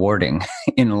is rewarding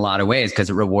in a lot of ways, because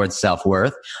it rewards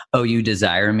self-worth. Oh, you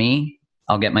desire me?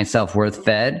 I'll get my self-worth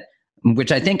fed.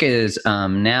 Which I think is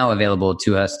now available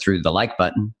to us through the like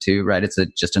button too, right? It's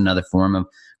just another form of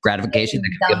gratification that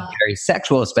can feel very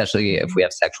sexual, especially if we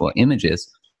have sexual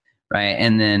images, right?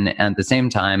 And then at the same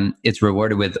time, it's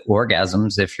rewarded with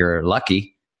orgasms if you're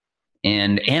lucky,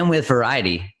 and with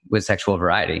variety, with sexual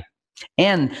variety.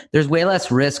 And there's way less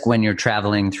risk when you're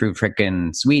traveling through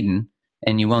frickin' Sweden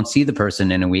and you won't see the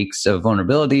person in a week. So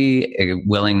vulnerability, a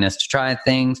willingness to try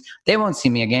things. They won't see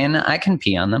me again. I can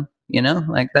pee on them.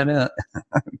 Like that.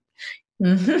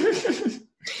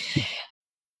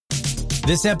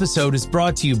 This episode is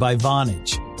brought to you by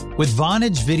Vonage. With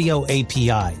Vonage Video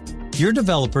API, your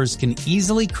developers can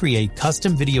easily create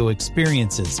custom video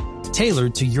experiences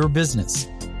tailored to your business.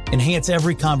 Enhance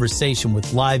every conversation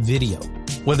with live video,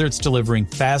 whether it's delivering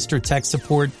faster tech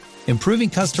support, improving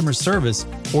customer service,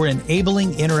 or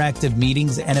enabling interactive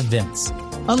meetings and events.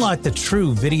 Unlock the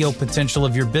true video potential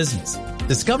of your business.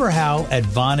 Discover how at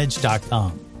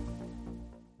Vonage.com.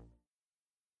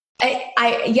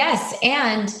 Yes,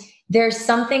 and there's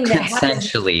something that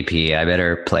consensually pee. I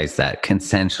better place that.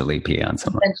 Consensually pee on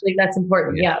someone. Consensually, that's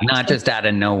important. Yeah. Not just out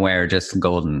of nowhere, just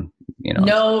golden.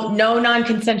 No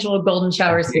non-consensual golden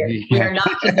showers here. We are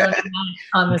not condoning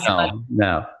on this.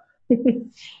 No.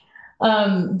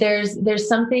 There's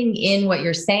something in what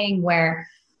you're saying where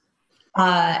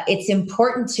it's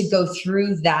important to go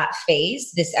through that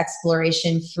phase, this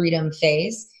exploration freedom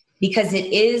phase, because it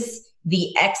is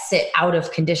the exit out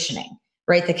of conditioning,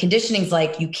 right? The conditioning is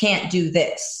like, you can't do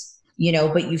this,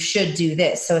 but you should do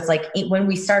this. So it's like when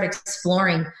we start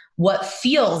exploring what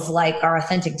feels like our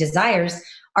authentic desires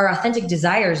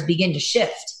begin to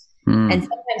shift. And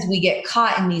sometimes we get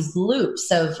caught in these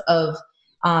loops of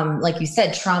like you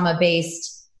said,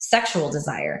 trauma-based sexual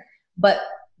desire. But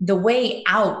the way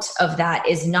out of that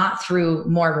is not through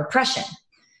more repression.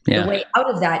 Yeah. The way out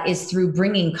of that is through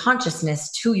bringing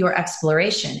consciousness to your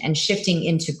exploration and shifting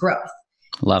into growth.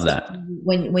 Love that.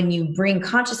 When you bring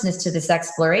consciousness to this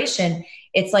exploration,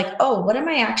 it's like, oh, what am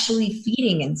I actually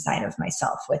feeding inside of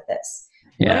myself with this?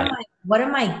 Yeah. What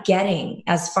am I getting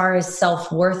as far as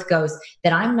self-worth goes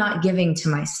that I'm not giving to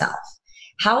myself?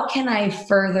 How can I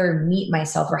further meet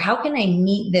myself, or how can I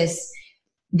meet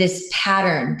this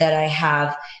pattern that I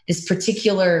have, this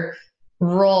particular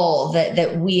role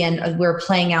that we're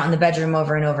playing out in the bedroom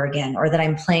over and over again, or that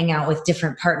I'm playing out with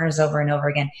different partners over and over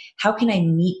again? How can I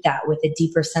meet that with a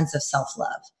deeper sense of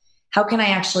self-love? How can I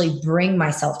actually bring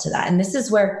myself to that? And this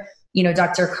is where,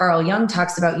 Dr. Carl Jung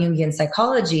talks about Jungian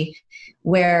psychology,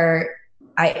 where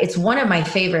it's one of my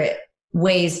favorite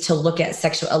ways to look at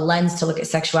a lens to look at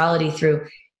sexuality through,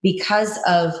 because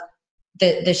of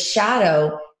the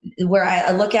shadow, where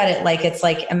I look at it like, it's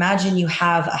like, imagine you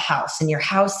have a house and your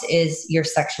house is your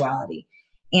sexuality,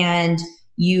 and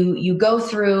you go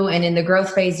through, and in the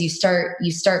growth phase, you start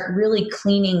really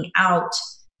cleaning out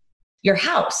your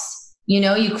house.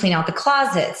 You clean out the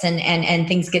closets and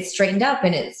things get straightened up,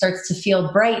 and it starts to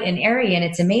feel bright and airy, and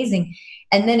it's amazing.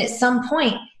 And then at some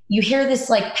point you hear this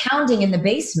like pounding in the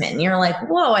basement, and you're like,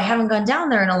 whoa, I haven't gone down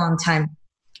there in a long time.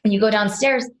 And you go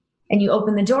downstairs and you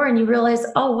open the door and you realize,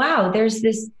 oh wow, there's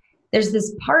this there's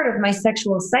this part of my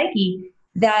sexual psyche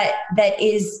that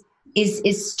is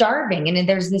starving. And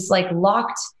there's this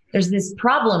there's this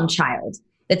problem child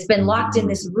that's been locked in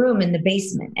this room in the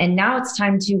basement. And now it's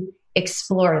time to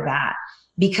explore that,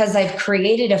 because I've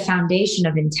created a foundation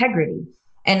of integrity,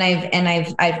 and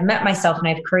I've met myself, and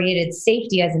I've created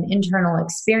safety as an internal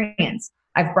experience.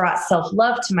 I've brought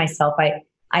self-love to myself.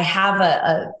 I have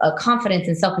a confidence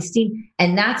and self-esteem.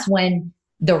 And that's when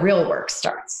the real work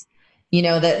starts. You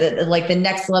know, the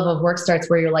next level of work starts,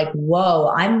 where you're like,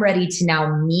 whoa, I'm ready to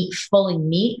now fully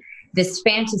meet this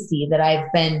fantasy that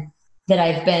I've been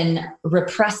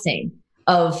repressing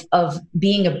of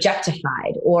being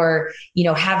objectified, or, you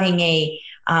know, having a,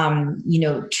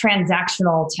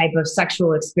 transactional type of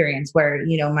sexual experience where,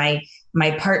 you know, my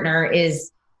partner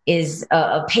is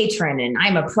a patron and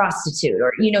I'm a prostitute,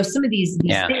 or, you know, some of these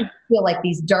things feel like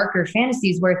these darker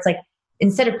fantasies where it's like,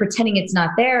 instead of pretending it's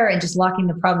not there and just locking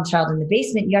the problem child in the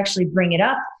basement, you actually bring it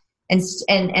up, and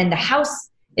the house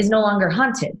is no longer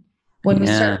haunted when we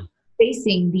start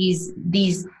facing these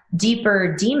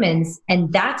deeper demons.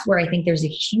 And that's where I think there's a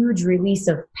huge release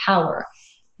of power.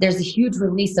 There's a huge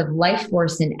release of life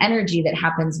force and energy that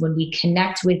happens when we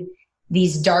connect with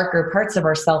these darker parts of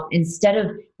ourselves, instead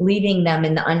of leaving them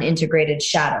in the unintegrated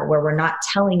shadow where we're not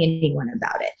telling anyone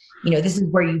about it. You know, this is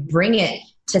where you bring it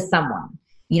to someone.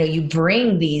 You know, you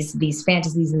bring these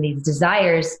fantasies and these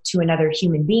desires to another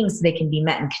human being so they can be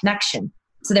met in connection.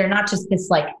 So they're not just this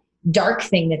like dark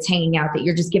thing that's hanging out that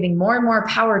you're just giving more and more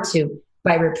power to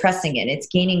by repressing it. It's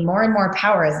gaining more and more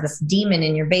power as this demon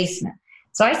in your basement.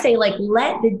 So I say, like,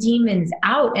 let the demons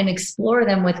out and explore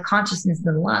them with consciousness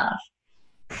and love.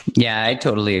 Yeah, I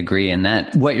totally agree. And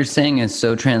that what you're saying is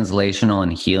so translational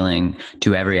and healing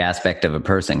to every aspect of a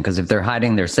person. Because if they're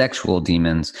hiding their sexual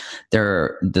demons,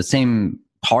 they're the same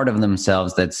part of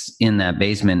themselves that's in that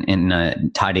basement in a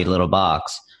tidy little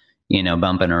box, you know,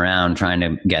 bumping around trying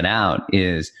to get out,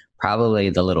 is probably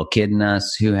the little kid in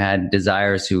us who had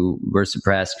desires, who were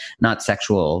suppressed, not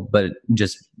sexual, but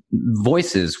just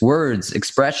voices, words,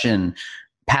 expression,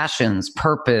 passions,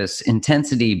 purpose,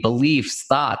 intensity, beliefs,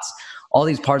 thoughts, all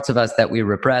these parts of us that we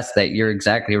repress, that you're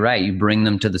exactly right. You bring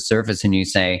them to the surface and you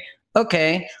say,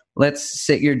 okay, let's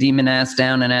sit your demon ass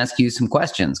down and ask you some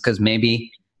questions, because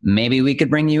maybe we could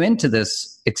bring you into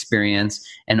this experience,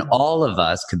 and all of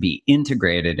us could be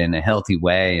integrated in a healthy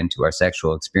way into our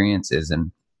sexual experiences.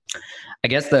 And I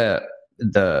guess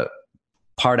the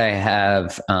part I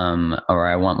have, or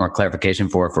I want more clarification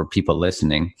for people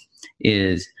listening,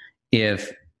 is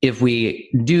if we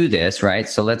do this, right?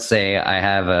 So let's say I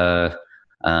have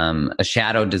a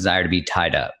shadow desire to be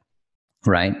tied up,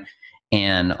 right?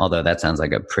 And although that sounds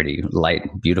like a pretty light,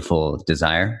 beautiful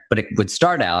desire, but it would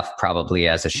start off probably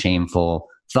as a shameful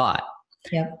thought,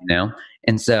 you know?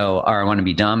 And so, or I want to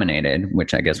be dominated,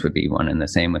 which I guess would be one and the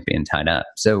same with being tied up.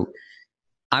 So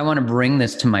I want to bring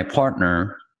this to my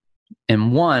partner.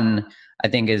 And one, I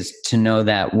think, is to know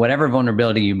that whatever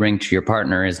vulnerability you bring to your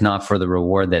partner is not for the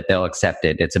reward that they'll accept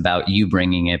it. It's about you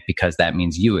bringing it, because that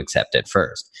means you accept it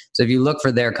first. So if you look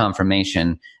for their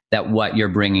confirmation that what you're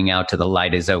bringing out to the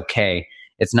light is okay,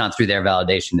 it's not through their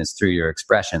validation, it's through your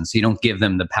expression. So you don't give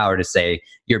them the power to say,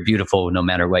 you're beautiful no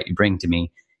matter what you bring to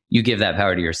me. You give that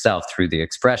power to yourself through the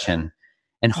expression.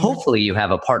 And hopefully you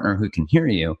have a partner who can hear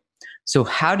you. So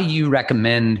how do you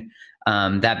recommend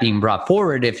that being brought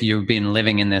forward if you've been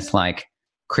living in this like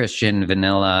Christian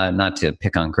vanilla, not to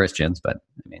pick on Christians, but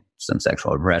I mean, some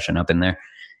sexual repression up in there.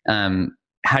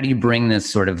 How do you bring this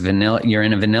sort of vanilla, you're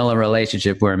in a vanilla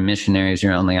relationship where missionary is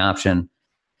your only option,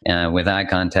 with eye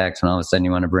contact, and all of a sudden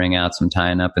you want to bring out some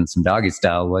tying up and some doggy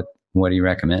style. What do you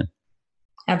recommend?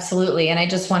 Absolutely. And I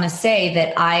just want to say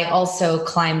that I also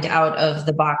climbed out of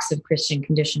the box of Christian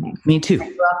conditioning. Me too. I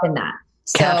grew up in that.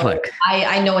 Catholic. So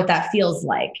I know what that feels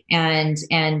like. And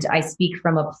I speak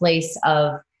from a place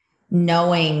of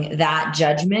knowing that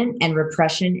judgment and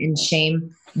repression and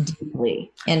shame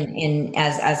deeply in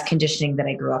as conditioning that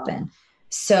I grew up in.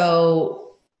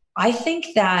 So I think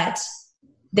that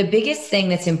the biggest thing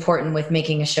that's important with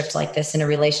making a shift like this in a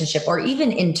relationship, or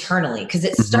even internally, because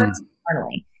it starts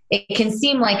internally, it can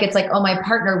seem like it's like, oh, my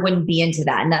partner wouldn't be into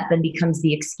that. And that then becomes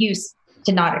the excuse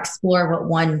to not explore what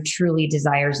one truly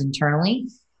desires internally.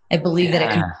 I believe that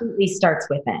it completely starts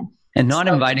within. And not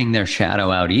inviting their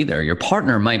shadow out either. Your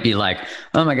partner might be like,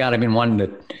 oh my God, I've been wanting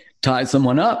to tie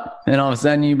someone up. And all of a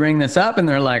sudden you bring this up and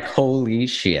they're like, holy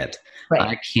shit,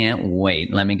 I can't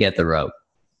wait. Let me get the rope.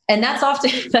 And that's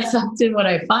often what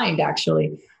I find,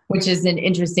 actually, which is an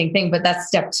interesting thing, but that's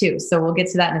step 2. So we'll get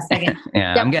to that in a second.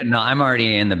 I'm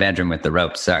already in the bedroom with the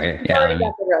rope. Sorry. Yeah.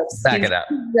 Got the ropes. Back it up.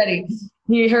 Ready.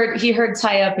 He heard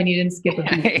tie up and he didn't skip a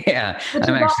beat. Yeah,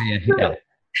 I'm actually, yeah.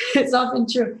 It's often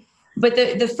true. But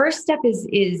the first step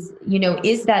is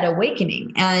that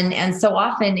awakening. And so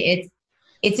often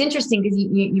it's interesting because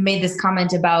you made this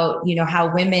comment about,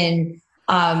 how women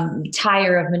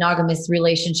tire of monogamous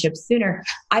relationships sooner.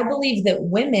 I believe that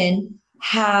women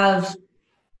have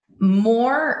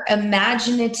more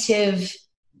imaginative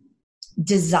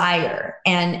desire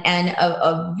and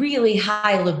a really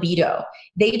high libido.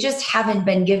 They just haven't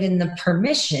been given the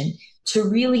permission to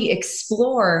really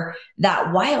explore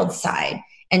that wild side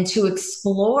and to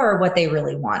explore what they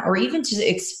really want, or even to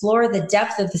explore the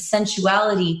depth of the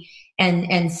sensuality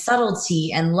and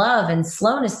subtlety and love and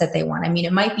slowness that they want. I mean,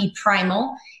 it might be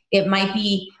primal, it might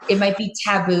be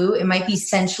taboo, it might be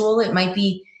sensual, it might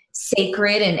be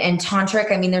sacred and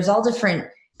tantric. I mean, there's all different.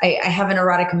 I have an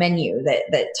erotic menu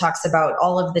that talks about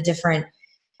all of the different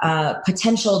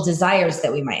potential desires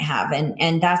that we might have,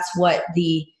 and that's what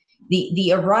the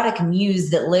erotic muse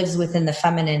that lives within the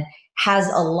feminine has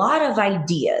a lot of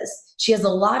ideas. She has a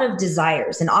lot of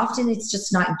desires, and often it's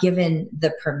just not given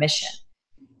the permission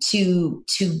to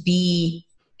be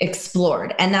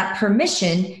explored. And that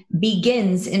permission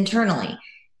begins internally.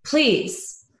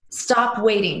 Please stop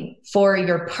waiting for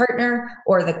your partner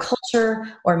or the culture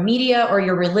or media or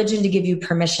your religion to give you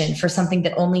permission for something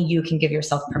that only you can give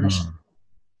yourself permission.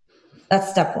 That's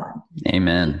step one.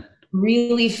 Amen.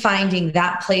 Really finding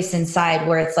that place inside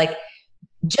where it's like,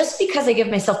 just because I give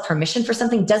myself permission for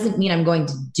something doesn't mean I'm going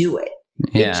to do it.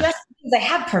 Yeah. It just means I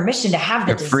have permission to have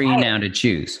the You're free desire. now to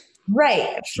choose.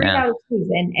 Right. Free now to choose.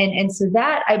 And so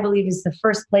that, I believe, is the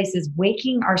first place, is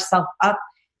waking ourselves up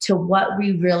to what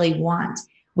we really want,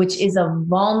 which is a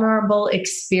vulnerable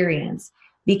experience.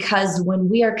 Because when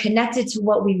we are connected to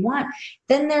what we want,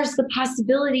 then there's the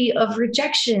possibility of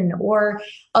rejection or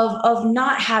of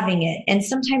not having it. And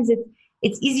sometimes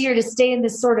it's easier to stay in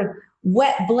this sort of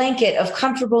wet blanket of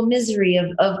comfortable misery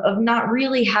of not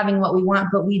really having what we want,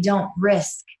 but we don't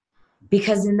risk,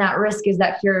 because in that risk is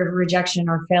that fear of rejection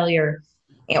or failure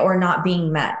or not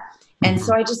being met. And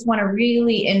so I just want to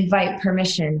really invite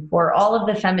permission for all of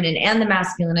the feminine and the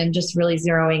masculine. I'm just really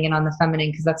zeroing in on the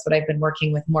feminine because that's what I've been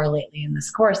working with more lately in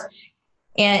this course,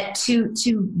 and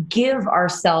to give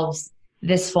ourselves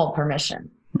this full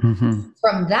permission.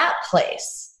 From that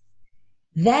place,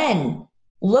 then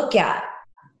look at,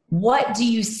 what do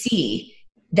you see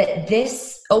that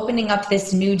this opening up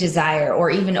this new desire, or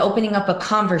even opening up a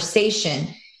conversation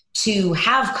to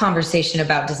have conversation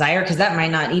about desire, because that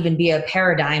might not even be a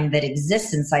paradigm that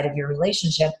exists inside of your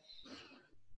relationship.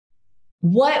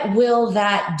 What will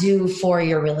that do for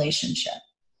your relationship?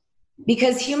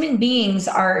 Because human beings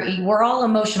we're all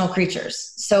emotional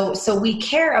creatures. So we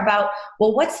care about,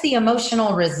 well, what's the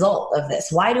emotional result of this?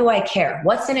 Why do I care?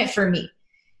 What's in it for me?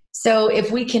 So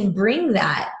if we can bring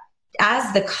that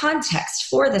as the context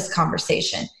for this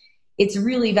conversation, it's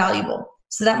really valuable.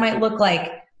 So that might look like,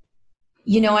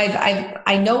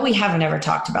 I know we haven't ever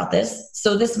talked about this,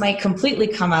 so this might completely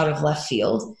come out of left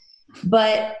field,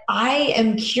 but I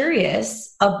am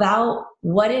curious about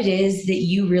what it is that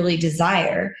you really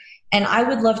desire. And I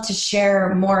would love to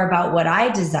share more about what I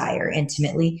desire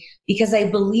intimately, because I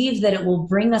believe that it will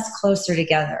bring us closer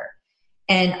together.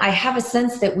 And I have a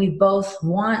sense that we both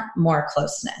want more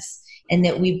closeness, and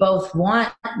that we both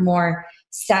want more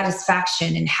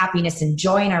satisfaction and happiness and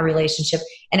joy in our relationship.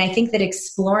 And I think that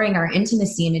exploring our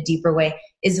intimacy in a deeper way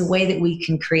is a way that we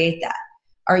can create that.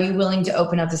 Are you willing to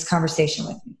open up this conversation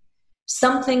with me?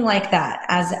 Something like that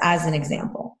as an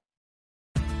example.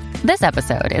 This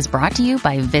episode is brought to you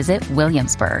by Visit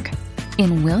Williamsburg.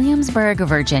 In Williamsburg,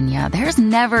 Virginia, there's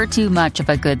never too much of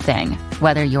a good thing.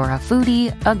 Whether you're a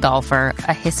foodie, a golfer,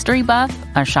 a history buff,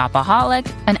 a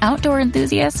shopaholic, an outdoor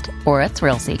enthusiast, or a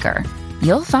thrill seeker,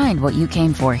 you'll find what you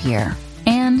came for here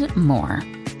and more.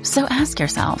 So ask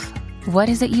yourself, what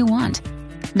is it you want?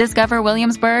 Discover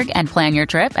Williamsburg and plan your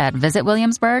trip at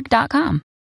visitwilliamsburg.com.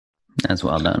 That's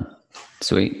well done.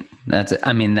 Sweet.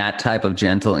 That type of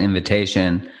gentle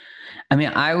invitation.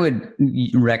 I would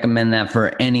recommend that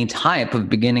for any type of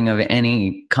beginning of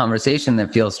any conversation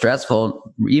that feels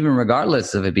stressful, even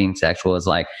regardless of it being sexual. Is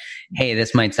like, hey,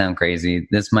 this might sound crazy.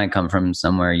 This might come from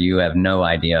somewhere you have no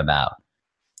idea about,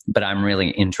 but I'm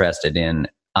really interested in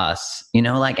us.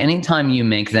 Anytime you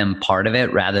make them part of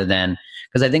it rather than,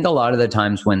 because I think a lot of the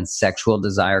times when sexual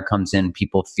desire comes in,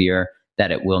 people fear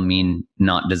that it will mean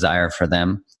not desire for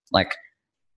them. Like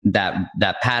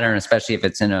that pattern, especially if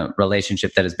it's in a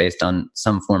relationship that is based on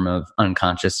some form of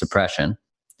unconscious suppression,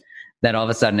 that all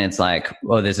of a sudden it's like,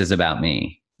 oh, this is about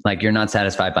me. Like, you're not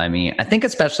satisfied by me. I think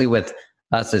especially with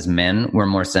us as men, we're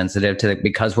more sensitive to it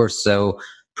because we're so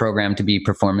programmed to be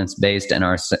performance-based, and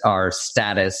our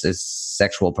status is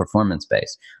sexual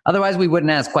performance-based. Otherwise, we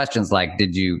wouldn't ask questions like,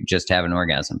 did you just have an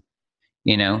orgasm?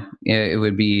 It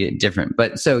would be different.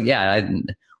 But so, yeah,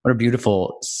 what a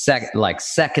beautiful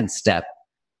second step.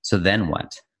 So then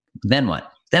what? Then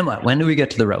what? When do we get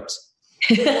to the ropes?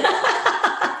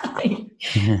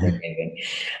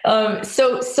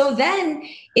 So then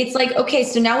it's like, okay,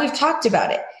 so now we've talked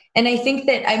about it. And I think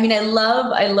that, I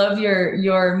love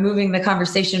your moving the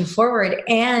conversation forward.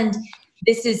 And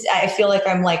this is, I feel like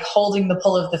I'm like holding the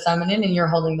pull of the feminine and you're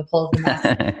holding the pull of the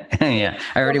masculine. Yeah.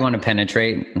 I already want to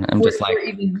penetrate.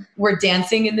 We're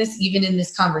dancing in this, even in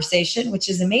this conversation, which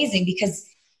is amazing because,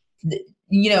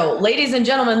 ladies and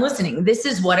gentlemen listening, this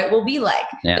is what it will be like.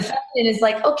 Yeah. The feminine is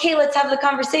like, okay, let's have the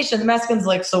conversation. The masculine's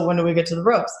like, so when do we get to the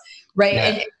ropes? Right. Yeah.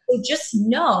 And so just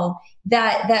know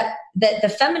that the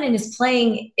feminine is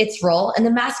playing its role and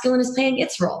the masculine is playing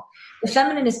its role. The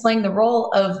feminine is playing the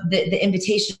role of the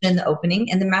invitation and the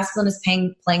opening, and the masculine is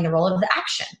playing the role of the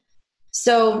action.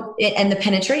 And the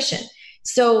penetration.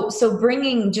 So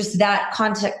bringing just that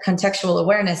contextual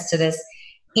awareness to this.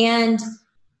 And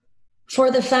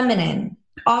for the feminine,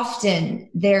 often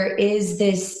there is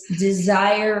this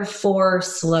desire for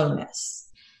slowness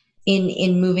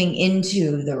in moving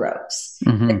into the ropes.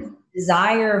 Mm-hmm. There's a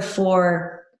desire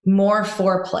for more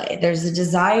foreplay. There's a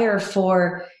desire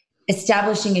for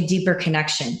establishing a deeper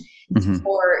connection, mm-hmm.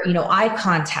 for, eye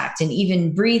contact and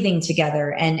even breathing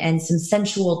together and some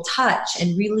sensual touch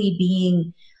and really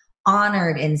being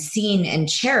honored and seen and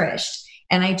cherished.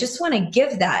 And I just want to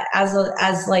give that as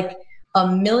like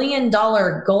 $1 million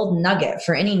gold nugget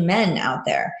for any men out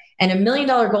there, and $1 million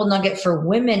gold nugget for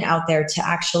women out there to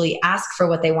actually ask for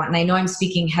what they want. And I know I'm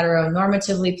speaking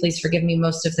heteronormatively. Please forgive me.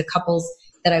 Most of the couples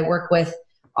that I work with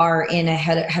are in a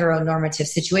heteronormative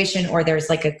situation, or there's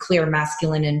like a clear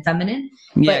masculine and feminine.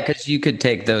 Yeah, because you could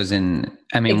take those in.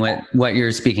 Exactly. What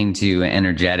you're speaking to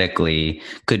energetically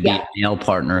could be a male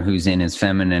partner who's in his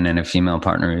feminine and a female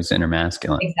partner who's in her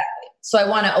masculine. Exactly. So I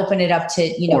want to open it up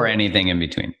to, or anything in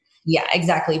between. Yeah,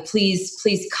 exactly. Please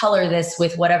color this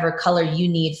with whatever color you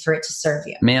need for it to serve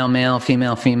you. Male,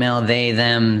 female, they,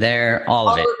 them, their, all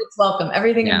of it. All of it's welcome.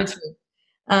 Everything in between.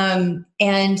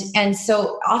 And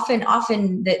so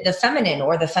often the feminine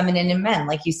or the feminine in men,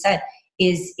 like you said,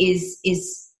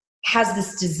 has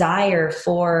this desire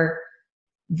for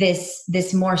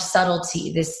this more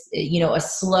subtlety, a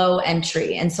slow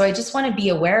entry. And so I just want to be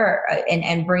aware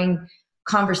and bring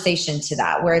conversation to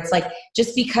that, where it's like,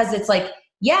 just because it's like,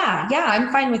 yeah,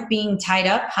 I'm fine with being tied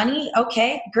up, honey.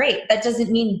 Okay, great. That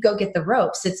doesn't mean go get the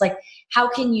ropes. It's like, how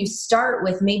can you start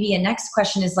with, maybe a next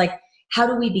question is like, how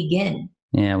do we begin?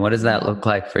 Yeah. What does that look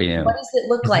like for you? What does it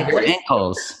look like? Your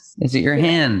ankles? Is it your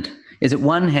hand? Is it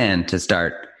one hand to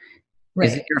start? Right.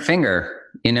 Is it your finger?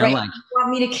 Right. Do you want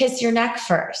me to kiss your neck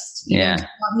first? Do you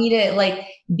want me to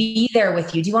be there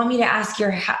with you? Do you want me to ask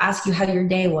you how your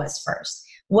day was first?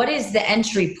 What is the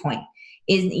entry point?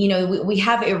 We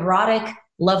have erotic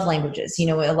love languages.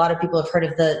 A lot of people have heard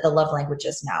of the love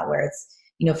languages now, where it's,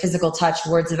 physical touch,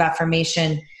 words of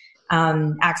affirmation,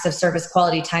 acts of service,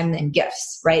 quality time, and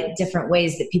gifts, right? Different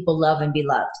ways that people love and be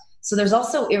loved. So there's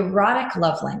also erotic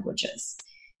love languages.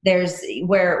 There's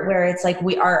where it's like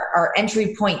our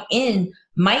entry point in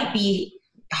might be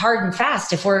hard and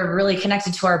fast if we're really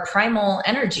connected to our primal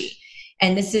energy.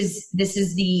 And this is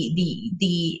in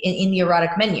the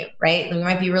erotic menu, right? We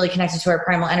might be really connected to our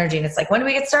primal energy, and it's like, when do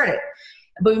we get started?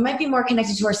 But we might be more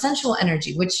connected to our sensual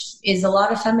energy, which is a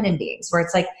lot of feminine beings, where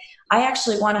it's like, I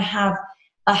actually want to have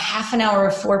a half an hour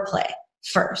of foreplay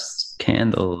first.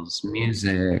 Candles,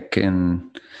 music,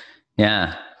 and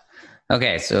yeah.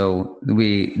 Okay, so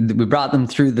we brought them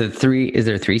through the three. Is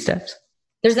there 3 steps?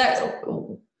 There's that.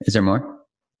 Is there more?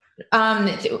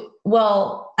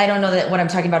 Well, I don't know that what I'm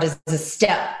talking about is a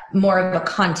step, more of a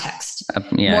context, of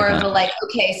a like,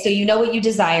 okay, so you know what you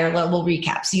desire. We'll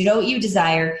recap. So you know what you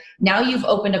desire. Now you've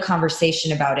opened a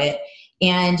conversation about it.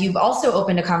 And you've also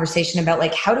opened a conversation about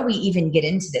like, how do we even get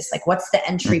into this? Like, what's the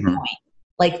entry point?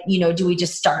 Like, do we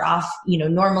just start off,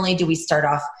 normally, do we start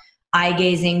off eye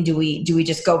gazing? Do we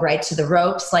just go right to the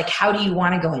ropes? Like, how do you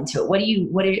want to go into it?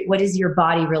 What is your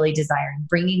body really desiring?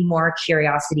 Bringing more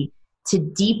curiosity to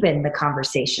deepen the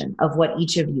conversation of what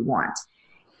each of you want.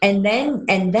 And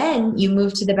then you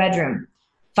move to the bedroom.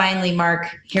 Finally, Mark,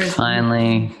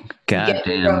 goddamn,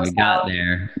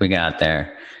 we got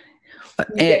there.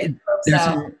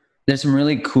 There's some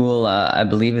really cool, I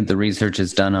believe that the research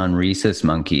is done on rhesus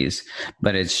monkeys,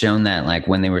 but it's shown that like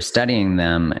when they were studying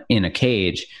them in a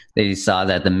cage, they saw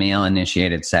that the male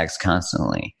initiated sex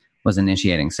constantly was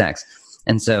initiating sex.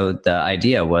 And so the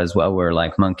idea was, well, we're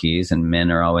like monkeys and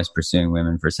men are always pursuing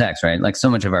women for sex, right? Like so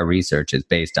much of our research is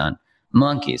based on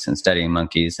monkeys and studying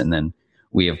monkeys. And then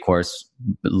we, of course,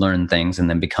 learn things and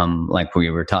then become like we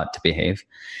were taught to behave.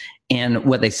 And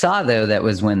what they saw, though, that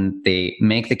was when they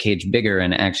make the cage bigger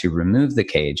and actually remove the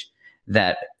cage,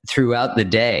 that throughout the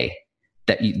day,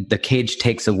 that the cage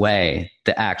takes away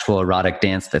the actual erotic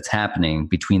dance that's happening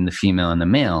between the female and the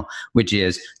male, which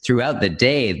is throughout the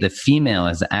day, the female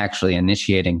is actually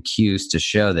initiating cues to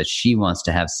show that she wants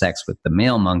to have sex with the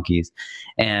male monkeys.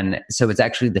 And so it's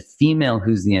actually the female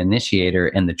who's the initiator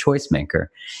and the choice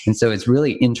maker. And so it's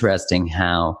really interesting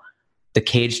how the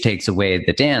cage takes away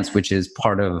the dance, which is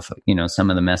part of,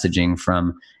 some of the messaging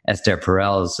from Esther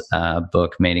Perel's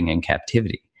book, Mating in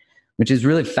Captivity, which is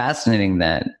really fascinating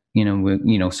that,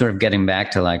 sort of getting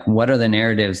back to like, what are the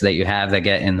narratives that you have that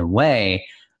get in the way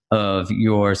of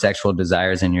your sexual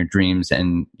desires and your dreams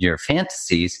and your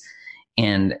fantasies?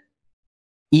 And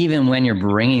even when you're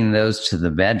bringing those to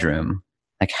the bedroom,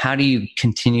 like, how do you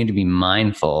continue to be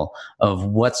mindful of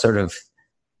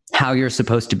how you're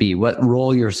supposed to be, what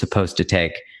role you're supposed to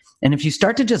take? And if you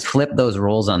start to just flip those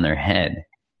roles on their head,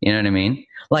 you know what I mean?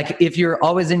 Like, if you're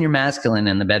always in your masculine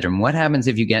in the bedroom, what happens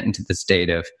if you get into the state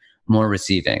of more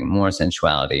receiving, more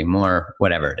sensuality, more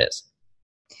whatever it is?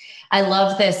 I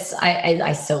love this.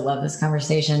 I so love this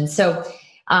conversation. So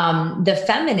the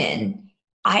feminine,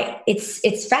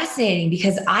 it's fascinating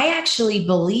because I actually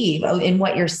believe in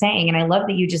what you're saying. And I love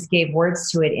that you just gave words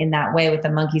to it in that way with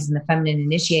the monkeys and the feminine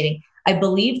initiating. I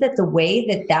believe that the way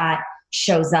that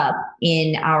shows up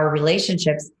in our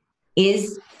relationships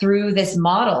is through this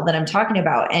model that I'm talking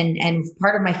about. And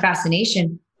part of my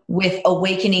fascination with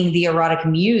awakening the erotic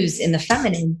muse in the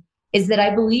feminine is that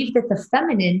I believe that the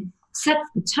feminine sets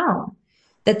the tone,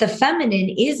 that the feminine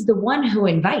is the one who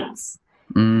invites,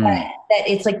 that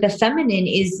it's like the feminine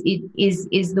is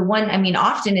the one. I mean,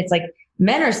 often it's like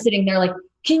men are sitting there like,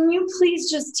 can you please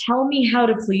just tell me how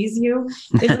to please you?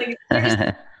 It's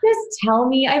like, just tell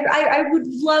me. I would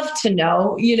love to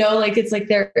know, like, it's like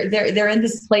they're in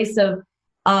this place of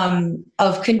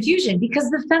confusion because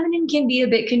the feminine can be a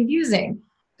bit confusing.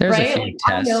 There's right? a few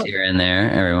tests here and there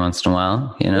every once in a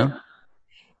while,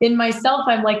 In myself,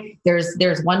 I'm like,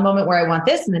 there's one moment where I want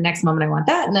this and the next moment I want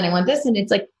that. And then I want this. And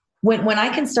it's like, when I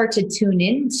can start to tune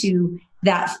into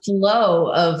that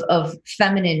flow of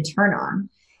feminine turn on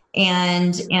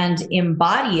and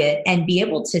embody it and be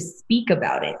able to speak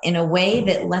about it in a way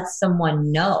that lets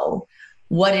someone know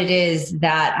what it is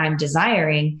that I'm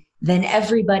desiring, then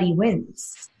everybody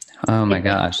wins. Oh my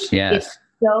gosh. Yes. It's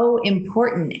so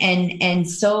important. And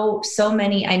so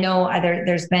many, I know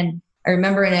there's been, I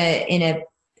remember I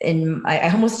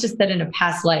almost just said in a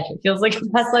past life, it feels like a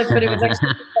past life, but it was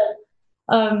actually,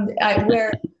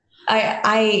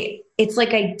 it's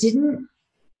like,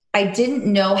 I didn't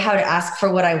know how to ask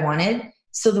for what I wanted.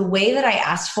 So the way that I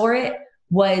asked for it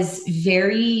was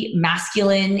very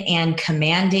masculine and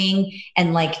commanding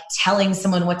and like telling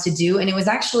someone what to do. And it was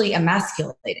actually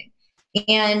emasculating.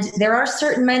 And there are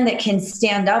certain men that can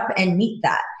stand up and meet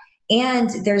that. And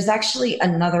there's actually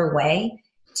another way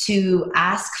to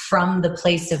ask from the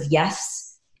place of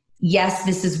yes,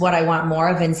 this is what I want more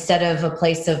of, instead of a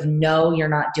place of no, you're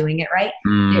not doing it right.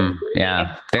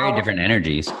 Yeah. Very different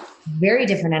energies. Very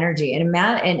different energy. And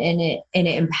it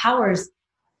empowers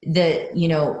the,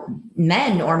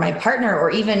 men or my partner,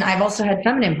 or even I've also had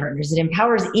feminine partners. It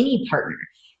empowers any partner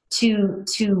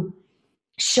to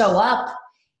show up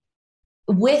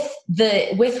with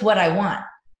what I want.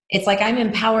 It's like I'm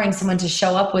empowering someone to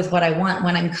show up with what I want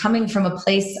when I'm coming from a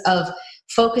place of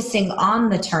focusing on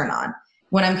the turn on,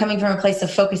 when I'm coming from a place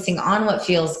of focusing on what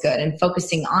feels good and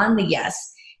focusing on the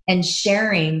yes and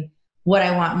sharing what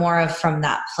I want more of from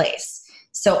that place.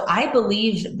 So I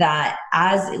believe that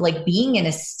as like being in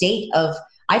a state of,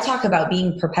 I talk about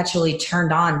being perpetually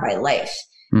turned on by life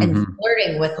and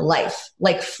flirting with life,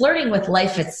 like flirting with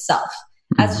life itself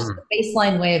as just a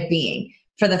baseline way of being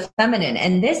for the feminine.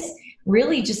 And this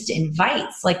really just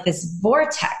invites like this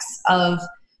vortex of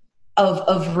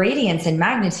radiance and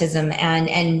magnetism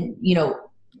and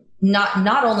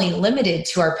not only limited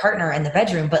to our partner in the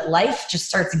bedroom, but life just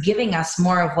starts giving us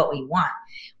more of what we want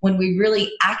when we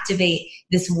really activate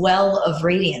this well of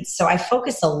radiance. So I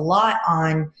focus a lot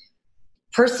on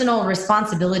personal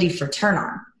responsibility for turn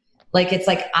on. Like, it's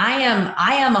like, I am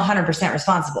 100%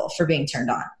 responsible for being turned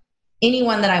on.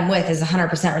 Anyone that I'm with is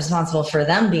 100% responsible for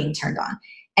them being turned on.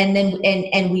 And then,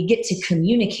 and we get to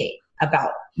communicate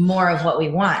about more of what we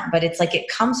want. But it's like, it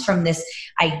comes from this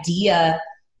idea,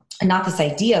 not this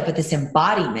idea, but this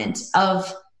embodiment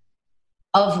of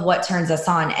of what turns us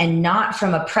on, and not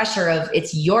from a pressure of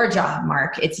it's your job,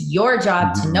 Mark. It's your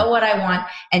job to know what I want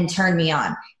and turn me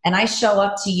on. And I show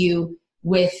up to you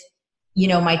with,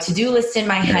 my to-do list in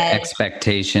my head,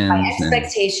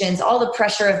 expectations, all the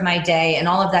pressure of my day and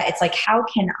all of that. It's like, how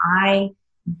can I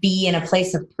be in a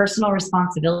place of personal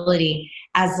responsibility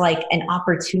as like an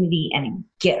opportunity and a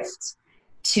gift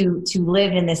to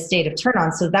live in this state of turn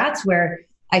on? So that's where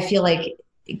I feel like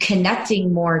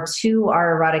connecting more to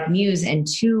our erotic muse and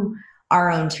to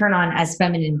our own turn on as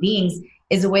feminine beings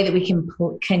is a way that we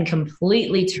can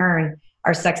completely turn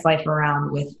our sex life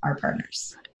around with our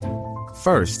partners.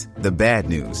 First, the bad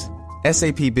news.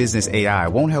 SAP Business AI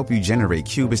won't help you generate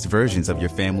cubist versions of your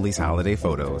family's holiday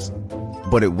photos.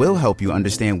 But it will help you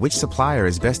understand which supplier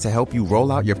is best to help you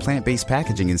roll out your plant-based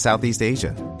packaging in Southeast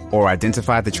Asia, or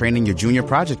identify the training your junior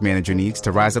project manager needs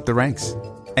to rise up the ranks,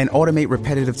 and automate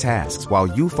repetitive tasks while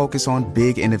you focus on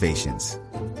big innovations,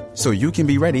 so you can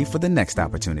be ready for the next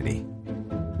opportunity.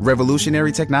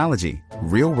 Revolutionary technology,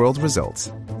 real-world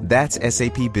results. That's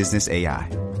SAP Business AI.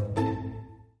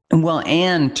 Well,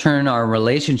 and turn our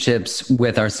relationships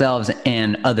with ourselves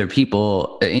and other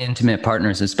people, intimate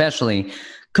partners especially,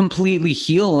 completely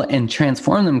heal and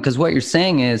transform them. Because what you're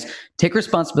saying is take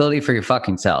responsibility for your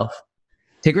fucking self.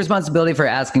 Take responsibility for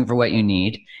asking for what you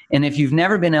need. And if you've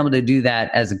never been able to do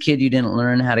that as a kid, you didn't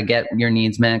learn how to get your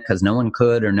needs met because no one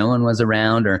could, or no one was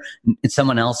around, or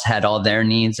someone else had all their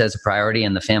needs as a priority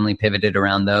and the family pivoted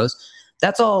around those.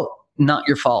 That's all not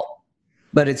your fault.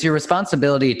 But it's your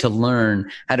responsibility to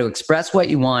learn how to express what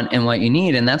you want and what you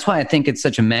need. And that's why I think it's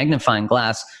such a magnifying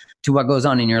glass to what goes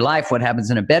on in your life, what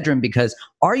happens in a bedroom, because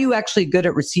are you actually good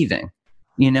at receiving?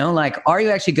 Are you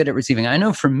actually good at receiving? I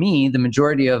know for me, the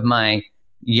majority of my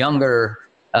younger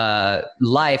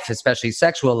life, especially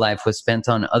sexual life, was spent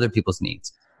on other people's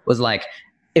needs. Was like,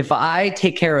 if I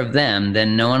take care of them,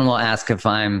 then no one will ask if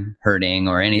I'm hurting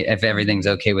or if everything's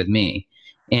okay with me.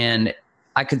 And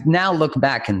I could now look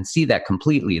back and see that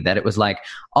completely, that it was like,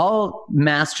 I'll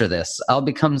master this. I'll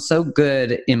become so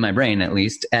good in my brain, at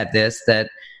least at this, that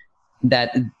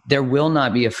there will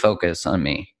not be a focus on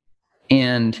me.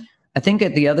 And I think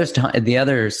at the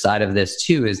other side of this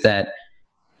too, is that,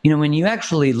 when you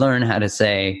actually learn how to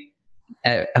say,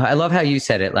 I love how you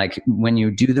said it, like when you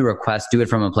do the request, do it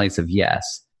from a place of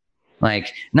yes.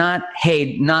 Like not,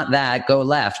 hey, not that, go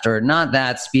left, or not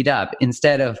that, speed up.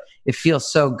 Instead of, it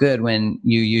feels so good when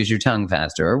you use your tongue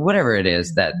faster, or whatever it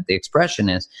is that the expression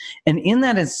is. And in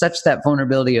that is such that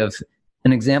vulnerability of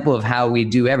an example of how we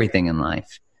do everything in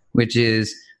life, which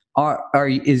is,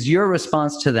 is your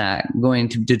response to that going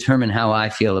to determine how I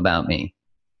feel about me?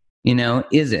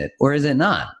 Is it, or is it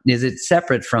not? Is it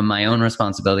separate from my own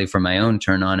responsibility for my own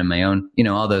turn on and my own,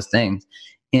 all those things?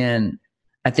 And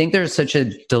I think there's such a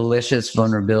delicious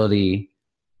vulnerability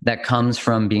that comes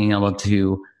from being able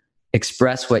to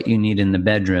express what you need in the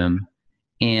bedroom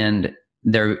and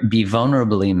there be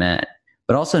vulnerably met,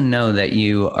 but also know that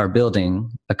you are building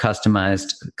a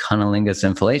customized cunnilingus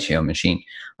and fellatio machine.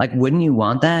 Like, wouldn't you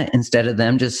want that instead of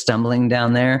them just stumbling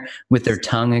down there with their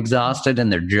tongue exhausted and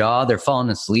their jaw, they're falling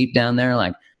asleep down there?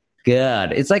 Like,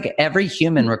 God, it's like every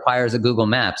human requires a Google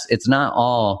Maps. It's not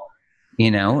all,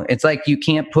 it's like you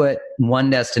can't put one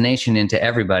destination into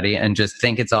everybody and just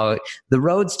think it's all, the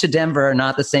roads to Denver are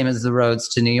not the same as the roads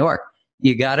to New York.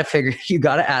 You got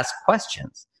to ask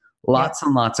questions. Lots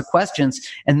and lots of questions.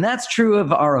 And that's true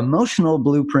of our emotional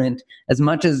blueprint as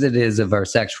much as it is of our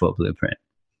sexual blueprint.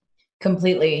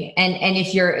 Completely. And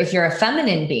if you're a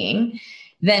feminine being,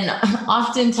 then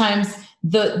oftentimes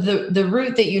the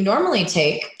route that you normally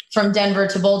take from Denver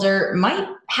to Boulder might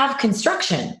have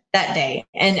construction that day.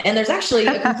 And there's actually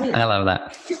a completely I love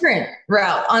that. different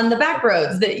route on the back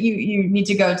roads that you need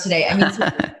to go today. I mean, so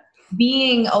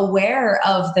being aware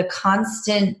of the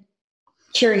constant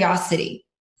curiosity.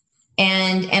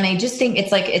 And I just think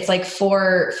it's like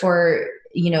for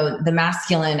the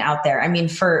masculine out there. I mean,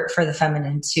 for the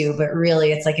feminine too, but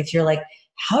really it's like, if you're like,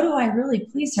 how do I really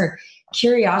please her?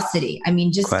 Curiosity. I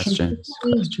mean, just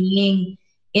continually being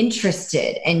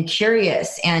interested and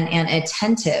curious and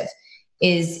attentive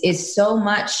is so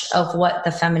much of what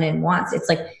the feminine wants. It's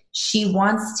like, she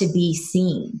wants to be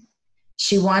seen.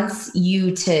 She wants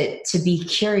you to be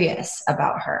curious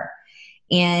about her.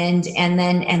 And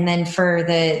then for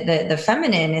the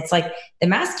feminine, it's like the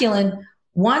masculine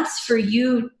wants for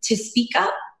you to speak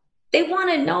up. They want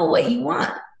to know what you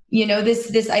want.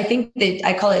 This I think that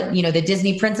I call it, the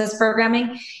Disney princess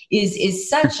programming is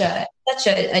such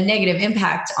a negative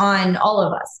impact on all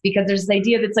of us, because there's the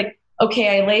idea that's like,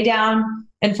 okay, I lay down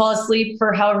and fall asleep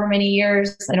for however many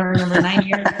years. I don't remember, 9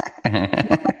 years.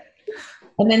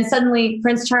 And then suddenly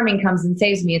Prince Charming comes and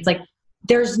saves me. It's like,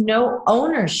 there's no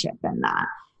ownership in that.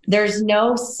 There's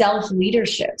no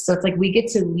self-leadership. So it's like we get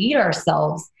to lead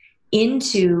ourselves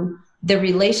into the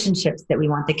relationships that we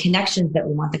want, the connections that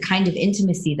we want, the kind of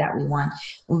intimacy that we want.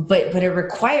 But it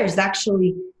requires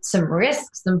actually some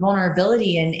risk, some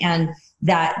vulnerability, and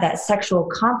that sexual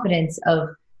confidence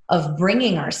of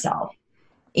bringing ourselves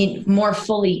in more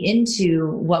fully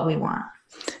into what we want.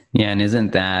 Yeah. And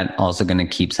isn't that also going to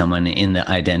keep someone in the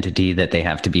identity that they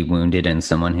have to be wounded and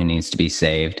someone who needs to be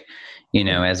saved,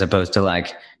 as opposed to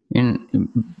like, in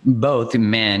both,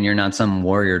 man, you're not some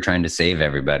warrior trying to save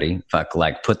everybody. Fuck,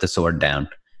 like put the sword down,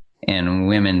 and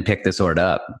women pick the sword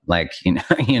up. Like,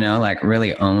 like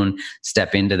really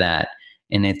step into that.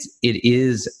 And it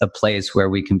is a place where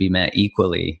we can be met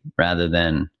equally rather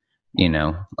than,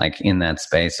 like in that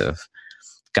space of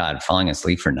God falling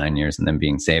asleep for 9 years and then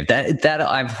being saved. That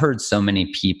I've heard so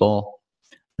many people,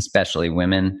 especially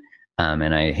women,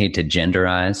 and I hate to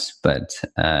genderize, but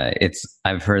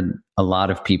I've heard a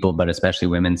lot of people, but especially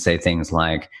women, say things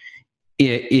like,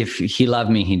 if he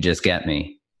loved me, he'd just get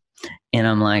me. And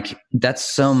I'm like, that's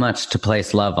so much to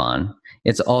place love on.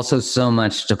 It's also so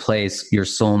much to place your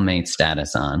soulmate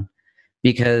status on,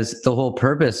 because the whole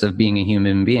purpose of being a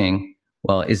human being,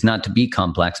 well, is not to be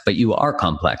complex, but you are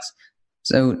complex.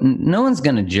 So no one's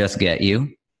going to just get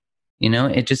you,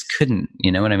 it just couldn't,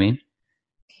 you know what I mean?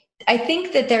 I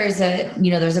think that there's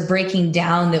a breaking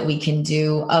down that we can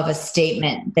do of a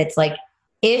statement that's like,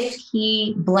 if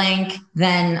he blank,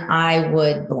 then I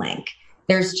would blank.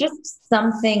 There's just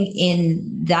something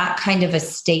in that kind of a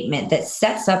statement that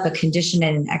sets up a condition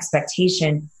and an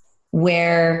expectation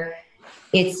where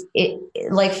it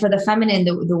like for the feminine,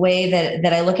 the way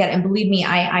that I look at it, and believe me,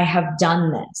 I have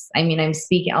done this. I mean,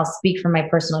 I'll speak from my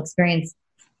personal experience.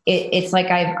 It's like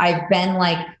I've been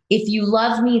like, if you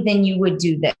love me, then you would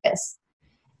do this.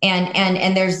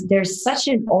 And there's such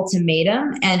an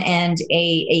ultimatum and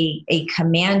a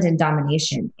command and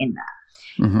domination in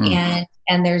that. Mm-hmm.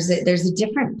 And there's a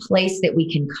different place that we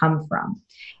can come from.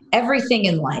 Everything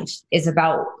in life is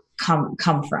about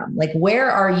come from. Like,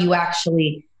 where are you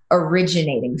actually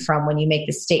originating from when you make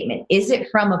the statement? Is it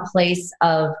from a place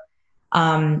of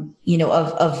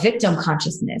victim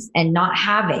consciousness and not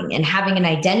having an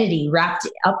identity wrapped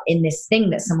up in this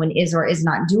thing that someone is or is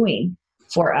not doing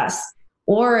for us?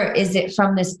 Or is it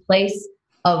from this place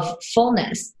of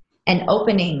fullness and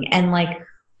opening and like,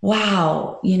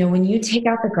 wow, when you take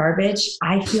out the garbage,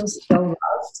 I feel so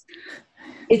loved.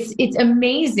 It's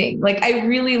amazing. Like, I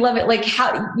really love it. Like,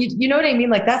 how, you know what I mean?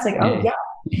 Like, that's like, oh yeah.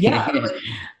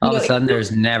 All of a sudden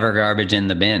there's never garbage in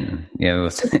the bin.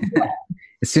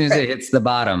 As soon as it hits the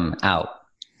bottom, out.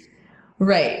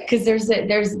 Right. Because there's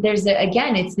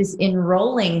again, it's this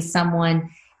enrolling someone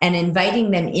and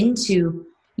inviting them into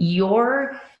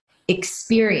your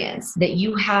experience that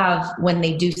you have when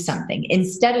they do something,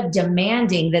 instead of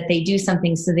demanding that they do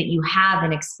something so that you have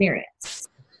an experience.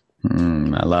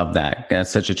 I love that.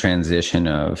 That's such a transition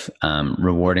of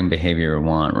rewarding behavior you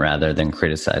want rather than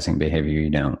criticizing behavior you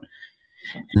don't.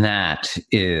 And that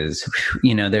is,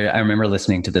 I remember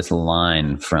listening to this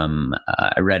line from,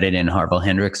 I read it in Harville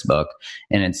Hendricks' book,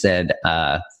 and it said,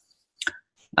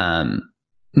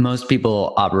 most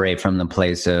people operate from the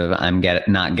place of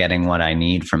not getting what I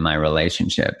need from my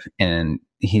relationship. And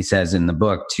he says in the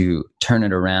book to turn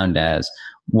it around as,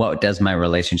 what does my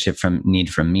relationship need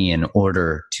from me in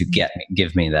order to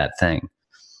give me that thing?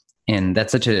 And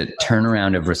that's such a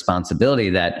turnaround of responsibility,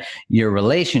 that your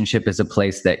relationship is a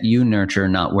place that you nurture,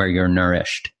 not where you're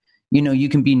nourished. You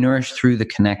can be nourished through the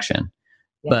connection.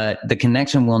 But the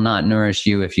connection will not nourish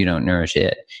you if you don't nourish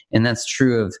it. And that's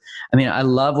true of, I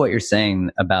love what you're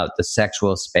saying about the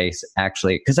sexual space,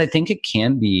 actually, because I think it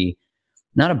can be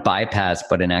not a bypass,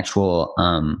 but an actual,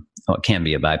 it can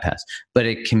be a bypass, but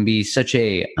it can be such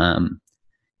a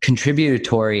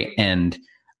contributory and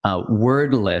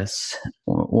wordless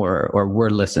or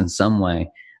wordless in some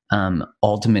way,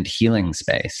 ultimate healing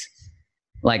space.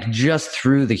 Like, just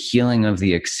through the healing of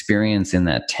the experience in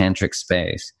that tantric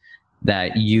space,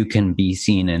 that you can be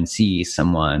seen and see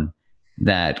someone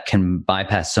that can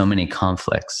bypass so many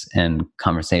conflicts and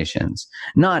conversations,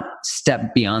 not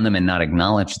step beyond them and not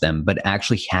acknowledge them, but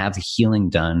actually have healing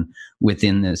done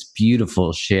within this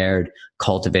beautiful, shared,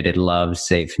 cultivated, love,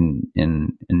 safe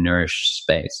and nourished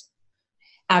space.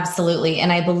 Absolutely.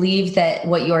 And I believe that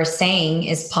what you're saying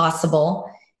is possible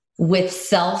with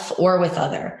self or with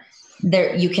other.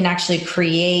 There, you can actually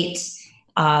create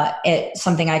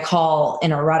something I call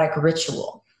an erotic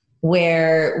ritual,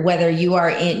 where whether you are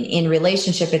in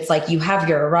relationship, it's like you have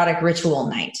your erotic ritual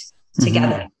night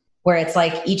together, where it's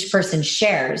like each person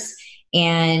shares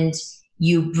and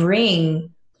you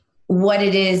bring what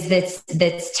it is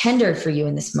that's tender for you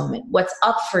in this moment. What's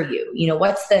up for you? You know,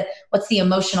 what's the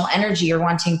emotional energy you're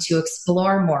wanting to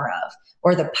explore more of,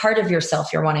 or the part of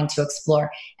yourself you're wanting to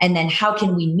explore? And then how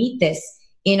can we meet this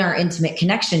in our intimate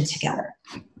connection together?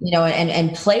 You know,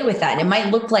 and play with that. And it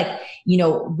might look like, you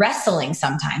know, wrestling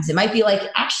sometimes. It might be like,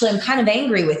 actually, I'm kind of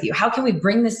angry with you. How can we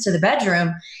bring this to the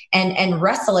bedroom and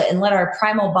wrestle it and let our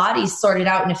primal bodies sort it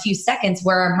out in a few seconds,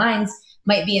 where our minds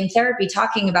might be in therapy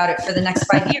talking about it for the next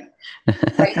 5 years?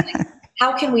 Right? Like,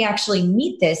 how can we actually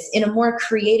meet this in a more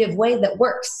creative way that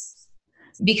works?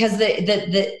 Because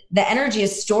the energy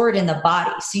is stored in the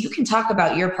body. So you can talk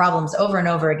about your problems over and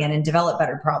over again and develop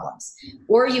better problems.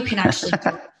 Or you can actually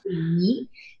meet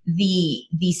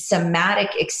the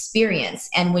somatic experience.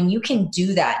 And when you can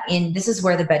do that, this is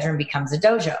where the bedroom becomes a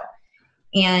dojo.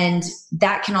 And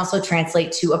that can also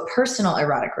translate to a personal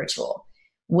erotic ritual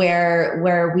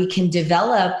where we can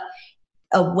develop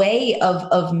a way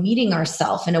of meeting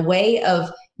ourselves and a way of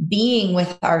being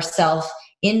with ourselves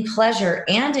in pleasure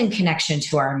and in connection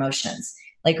to our emotions,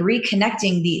 like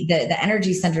reconnecting the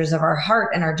energy centers of our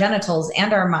heart and our genitals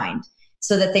and our mind,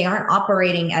 so that they aren't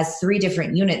operating as 3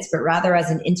 different units, but rather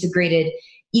as an integrated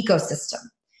ecosystem.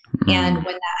 Mm-hmm. And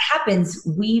when that happens,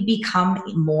 we become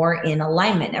more in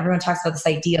alignment. Everyone talks about this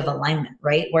idea of alignment,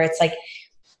 right? Where it's like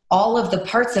all of the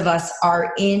parts of us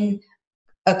are in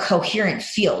a coherent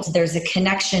field. There's a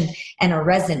connection and a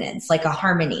resonance, like a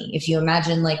harmony. If you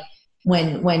imagine, like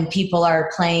when people are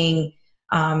playing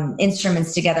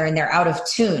instruments together and they're out of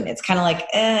tune, it's kind of like,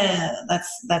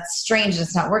 that's strange.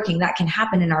 It's not working. That can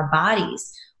happen in our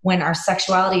bodies when our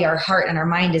sexuality, our heart, and our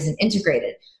mind isn't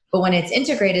integrated. But when it's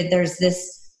integrated, there's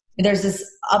this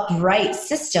upright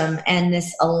system and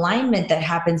this alignment that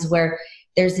happens where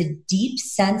there's a deep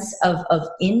sense of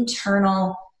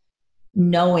internal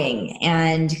knowing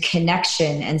and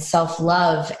connection and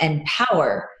self-love and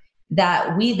power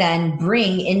that we then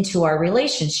bring into our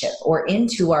relationship or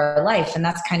into our life. And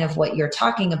that's kind of what you're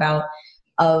talking about,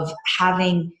 of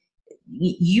having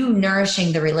you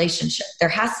nourishing the relationship. There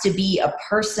has to be a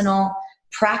personal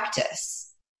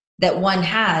practice that one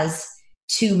has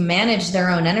to manage their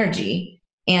own energy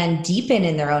and deepen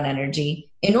in their own energy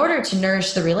in order to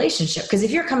nourish the relationship. Because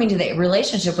if you're coming to the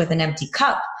relationship with an empty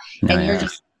cup and you're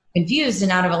just confused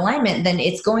and out of alignment, then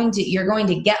you're going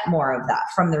to get more of that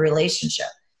from the relationship.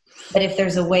 But if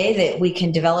there's a way that we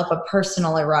can develop a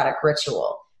personal erotic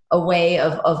ritual, a way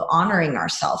of honoring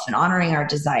ourselves and honoring our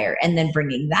desire, and then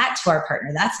bringing that to our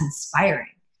partner, that's inspiring.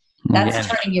 That's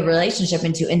turning your relationship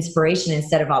into inspiration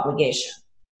instead of obligation.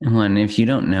 And if you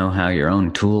don't know how your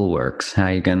own tool works, how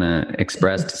are you going to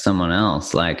express to someone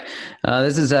else? Like,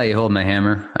 this is how you hold my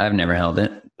hammer. I've never held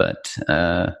it, but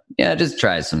just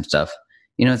try some stuff.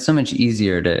 You know, it's so much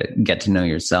easier to get to know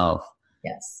yourself.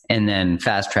 Yes. And then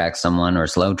fast track someone or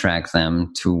slow track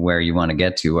them to where you want to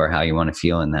get to or how you want to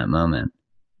feel in that moment.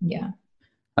 Yeah.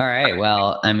 All right.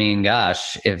 Well, I mean,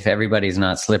 gosh, if everybody's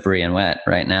not slippery and wet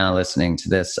right now listening to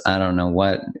this, I don't know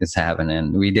what is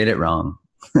happening. We did it wrong.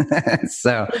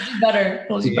 So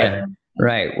we'll do better.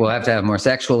 Right. We'll have to have more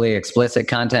sexually explicit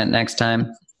content next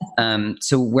time.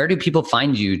 So where do people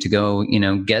find you to go,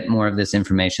 get more of this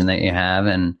information that you have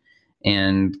and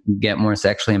get more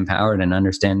sexually empowered and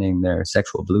understanding their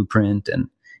sexual blueprint and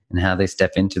how they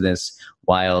step into this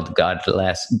wild,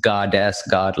 goddess,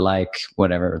 godlike,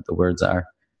 whatever the words are,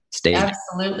 stage?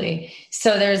 Absolutely.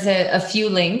 So there's a few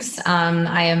links.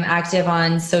 I am active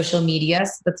on social media.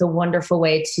 So that's a wonderful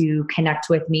way to connect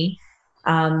with me.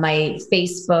 My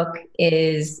Facebook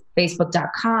is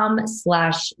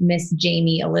facebook.com/Miss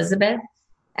Jamie Elizabeth,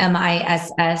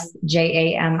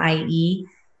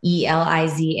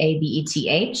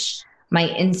 MissJamieElizabeth. My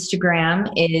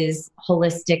Instagram is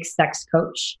Holistic Sex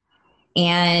Coach.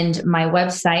 And my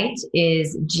website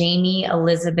is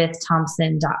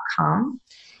JamieElizabethThompson.com.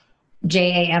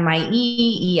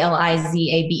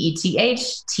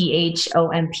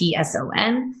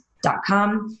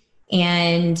 JamieElizabethThompson.com.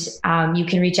 And you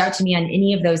can reach out to me on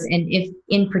any of those. And if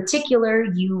in particular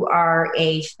you are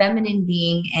a feminine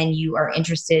being and you are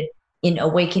interested in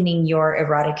awakening your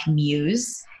erotic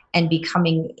muse and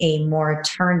becoming a more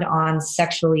turned on,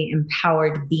 sexually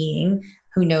empowered being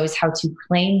who knows how to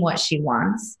claim what she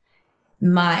wants,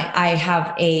 I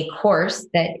have a course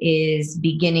that is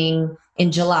beginning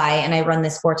in July, and I run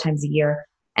this 4 times a year.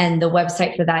 And the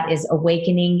website for that is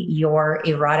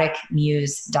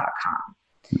awakeningyoureroticmuse.com.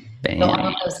 So all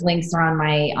of those links are on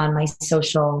my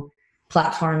social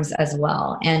platforms as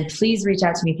well. And please reach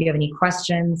out to me if you have any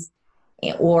questions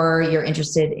or you're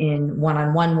interested in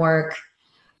one-on-one work.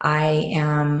 I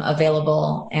am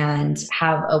available and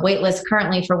have a wait list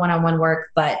currently for one-on-one work,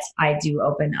 but I do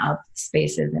open up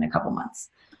spaces in a couple months.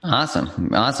 Awesome.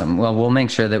 Well, we'll make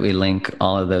sure that we link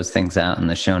all of those things out in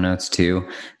the show notes too.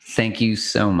 Thank you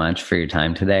so much for your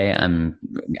time today.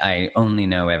 I only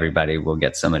know everybody will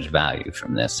get so much value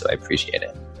from this, so I appreciate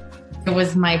it. It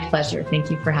was my pleasure. Thank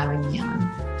you for having me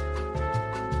on.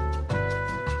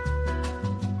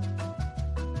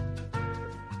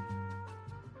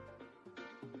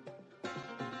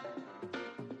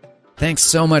 Thanks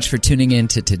so much for tuning in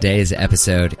to today's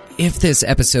episode. If this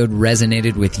episode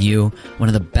resonated with you, one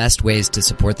of the best ways to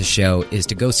support the show is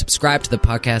to go subscribe to the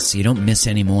podcast so you don't miss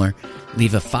any more.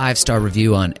 Leave a 5-star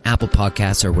review on Apple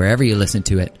Podcasts or wherever you listen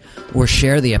to it, or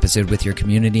share the episode with your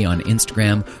community on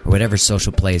Instagram or whatever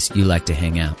social place you like to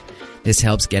hang out. This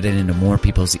helps get it into more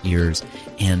people's ears,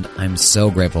 and I'm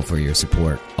so grateful for your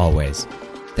support, always.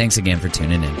 Thanks again for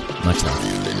tuning in. Much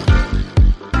love.